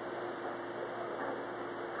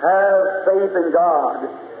 have faith in God.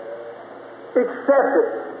 Accept it.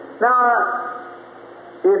 Now,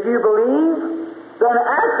 if you believe, then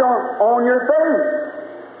act on your faith.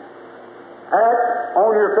 Act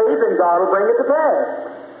on your faith and God will bring it to pass.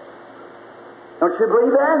 Don't you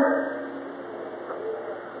believe that?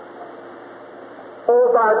 Oh,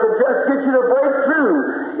 if I could just get you to break through.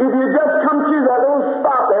 If you just come through that little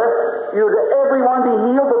spot there, you'd everyone be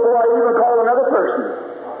healed before I even call another person.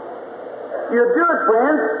 You do it,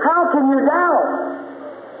 friends. How can you doubt?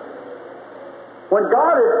 When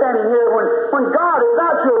God is standing here, when God is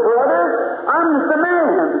not your brother, I'm just a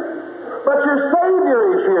man. But your Savior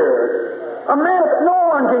is here. A man, no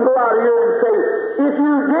one can go out here and say, if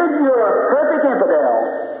you did, you're a perfect infidel.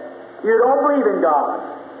 You don't believe in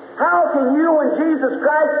God. How can you, when Jesus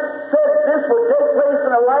Christ said this would take place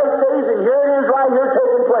in the last days, and here it is right here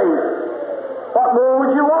taking place? What more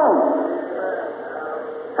would you want?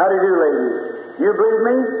 How do you do, ladies? You believe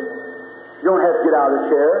me? You don't have to get out of the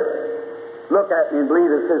chair. Look at me and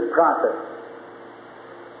believe it's His prophet.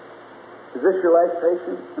 Is this your last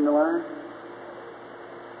patient in the line?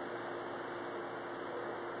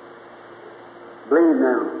 Believe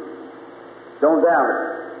now. Don't doubt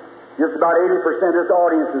it. Just about 80% of this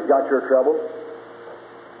audience has got your trouble.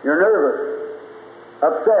 You're nervous,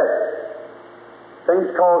 upset.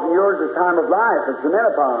 Things causing yours this time of life. It's the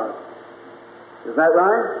menopause. Isn't that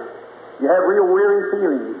right? You have real weary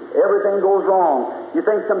feelings. Everything goes wrong. You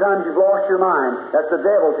think sometimes you've lost your mind. That's the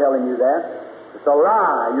devil telling you that. It's a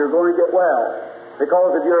lie. You're going to get well.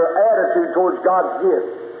 Because of your attitude towards God's gift.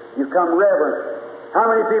 You come reverent. How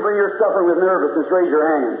many people here suffering with nervousness? Raise your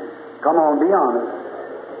hand. Come on, be honest.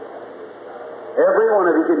 Every one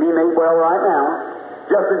of you can be made well right now.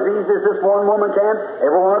 Just as easy as this one woman can,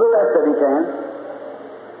 every one of the rest of you can.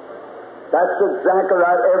 That's exactly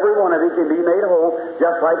right. Every one of you can be made whole,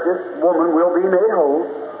 just like this woman will be made whole.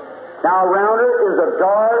 Now around her is a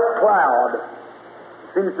dark cloud.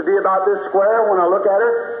 Seems to be about this square. When I look at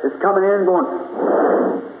her, it's coming in and going.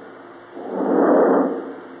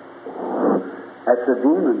 That's a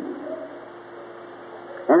demon.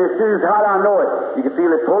 And as soon as I know it, you can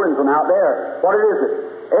feel it pulling from out there. What is it?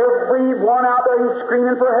 Everyone out there is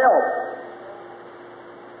screaming for help.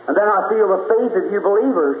 And then I feel the faith of you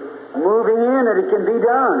believers moving in that it can be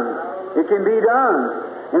done. It can be done.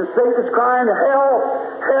 And Satan's crying, help,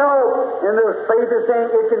 help. And the faith is saying,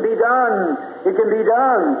 it can be done. It can be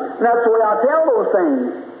done. And that's the way I tell those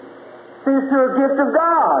things. See, it's through a gift of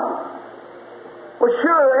God. Well,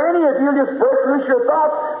 sure, any of you just break loose your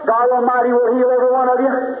thoughts, God Almighty will heal every one of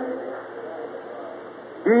you.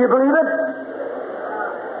 Do you believe it?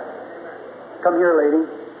 Come here, lady.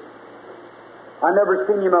 I've never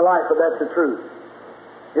seen you in my life, but that's the truth.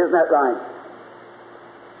 Isn't that right?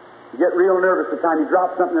 You get real nervous the time you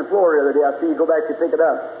drop something on the floor the other day. I see you go back to pick it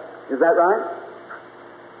up. Is that right?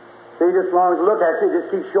 See, just as long as you look at you, it just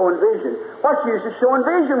keeps showing vision. What's the use of showing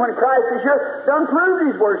vision when Christ is here to unprove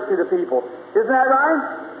these words to the people? Isn't that right?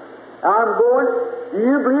 I'm going. Do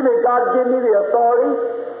you believe that God gave me the authority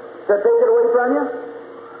to take it away from you?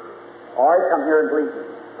 All right, come here and believe me.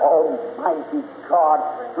 Almighty God,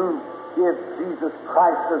 who gives Jesus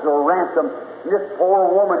Christ as a ransom. This poor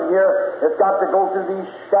woman here has got to go through these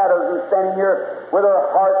shadows and standing here with her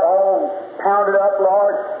heart all pounded up,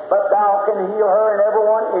 Lord. But Thou can heal her and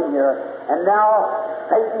everyone in here. And now,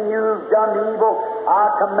 Satan, you've done evil.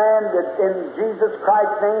 I command that in Jesus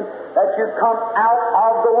Christ's name that you come out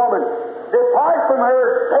of the woman. Depart from her,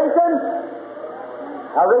 Satan.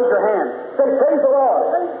 Now raise your hand. Say, praise the Lord.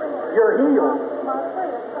 You're healed.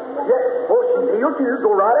 Yes, well, she's healed too.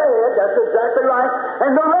 Go right ahead. That's exactly right.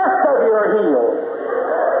 And the rest of you are healed.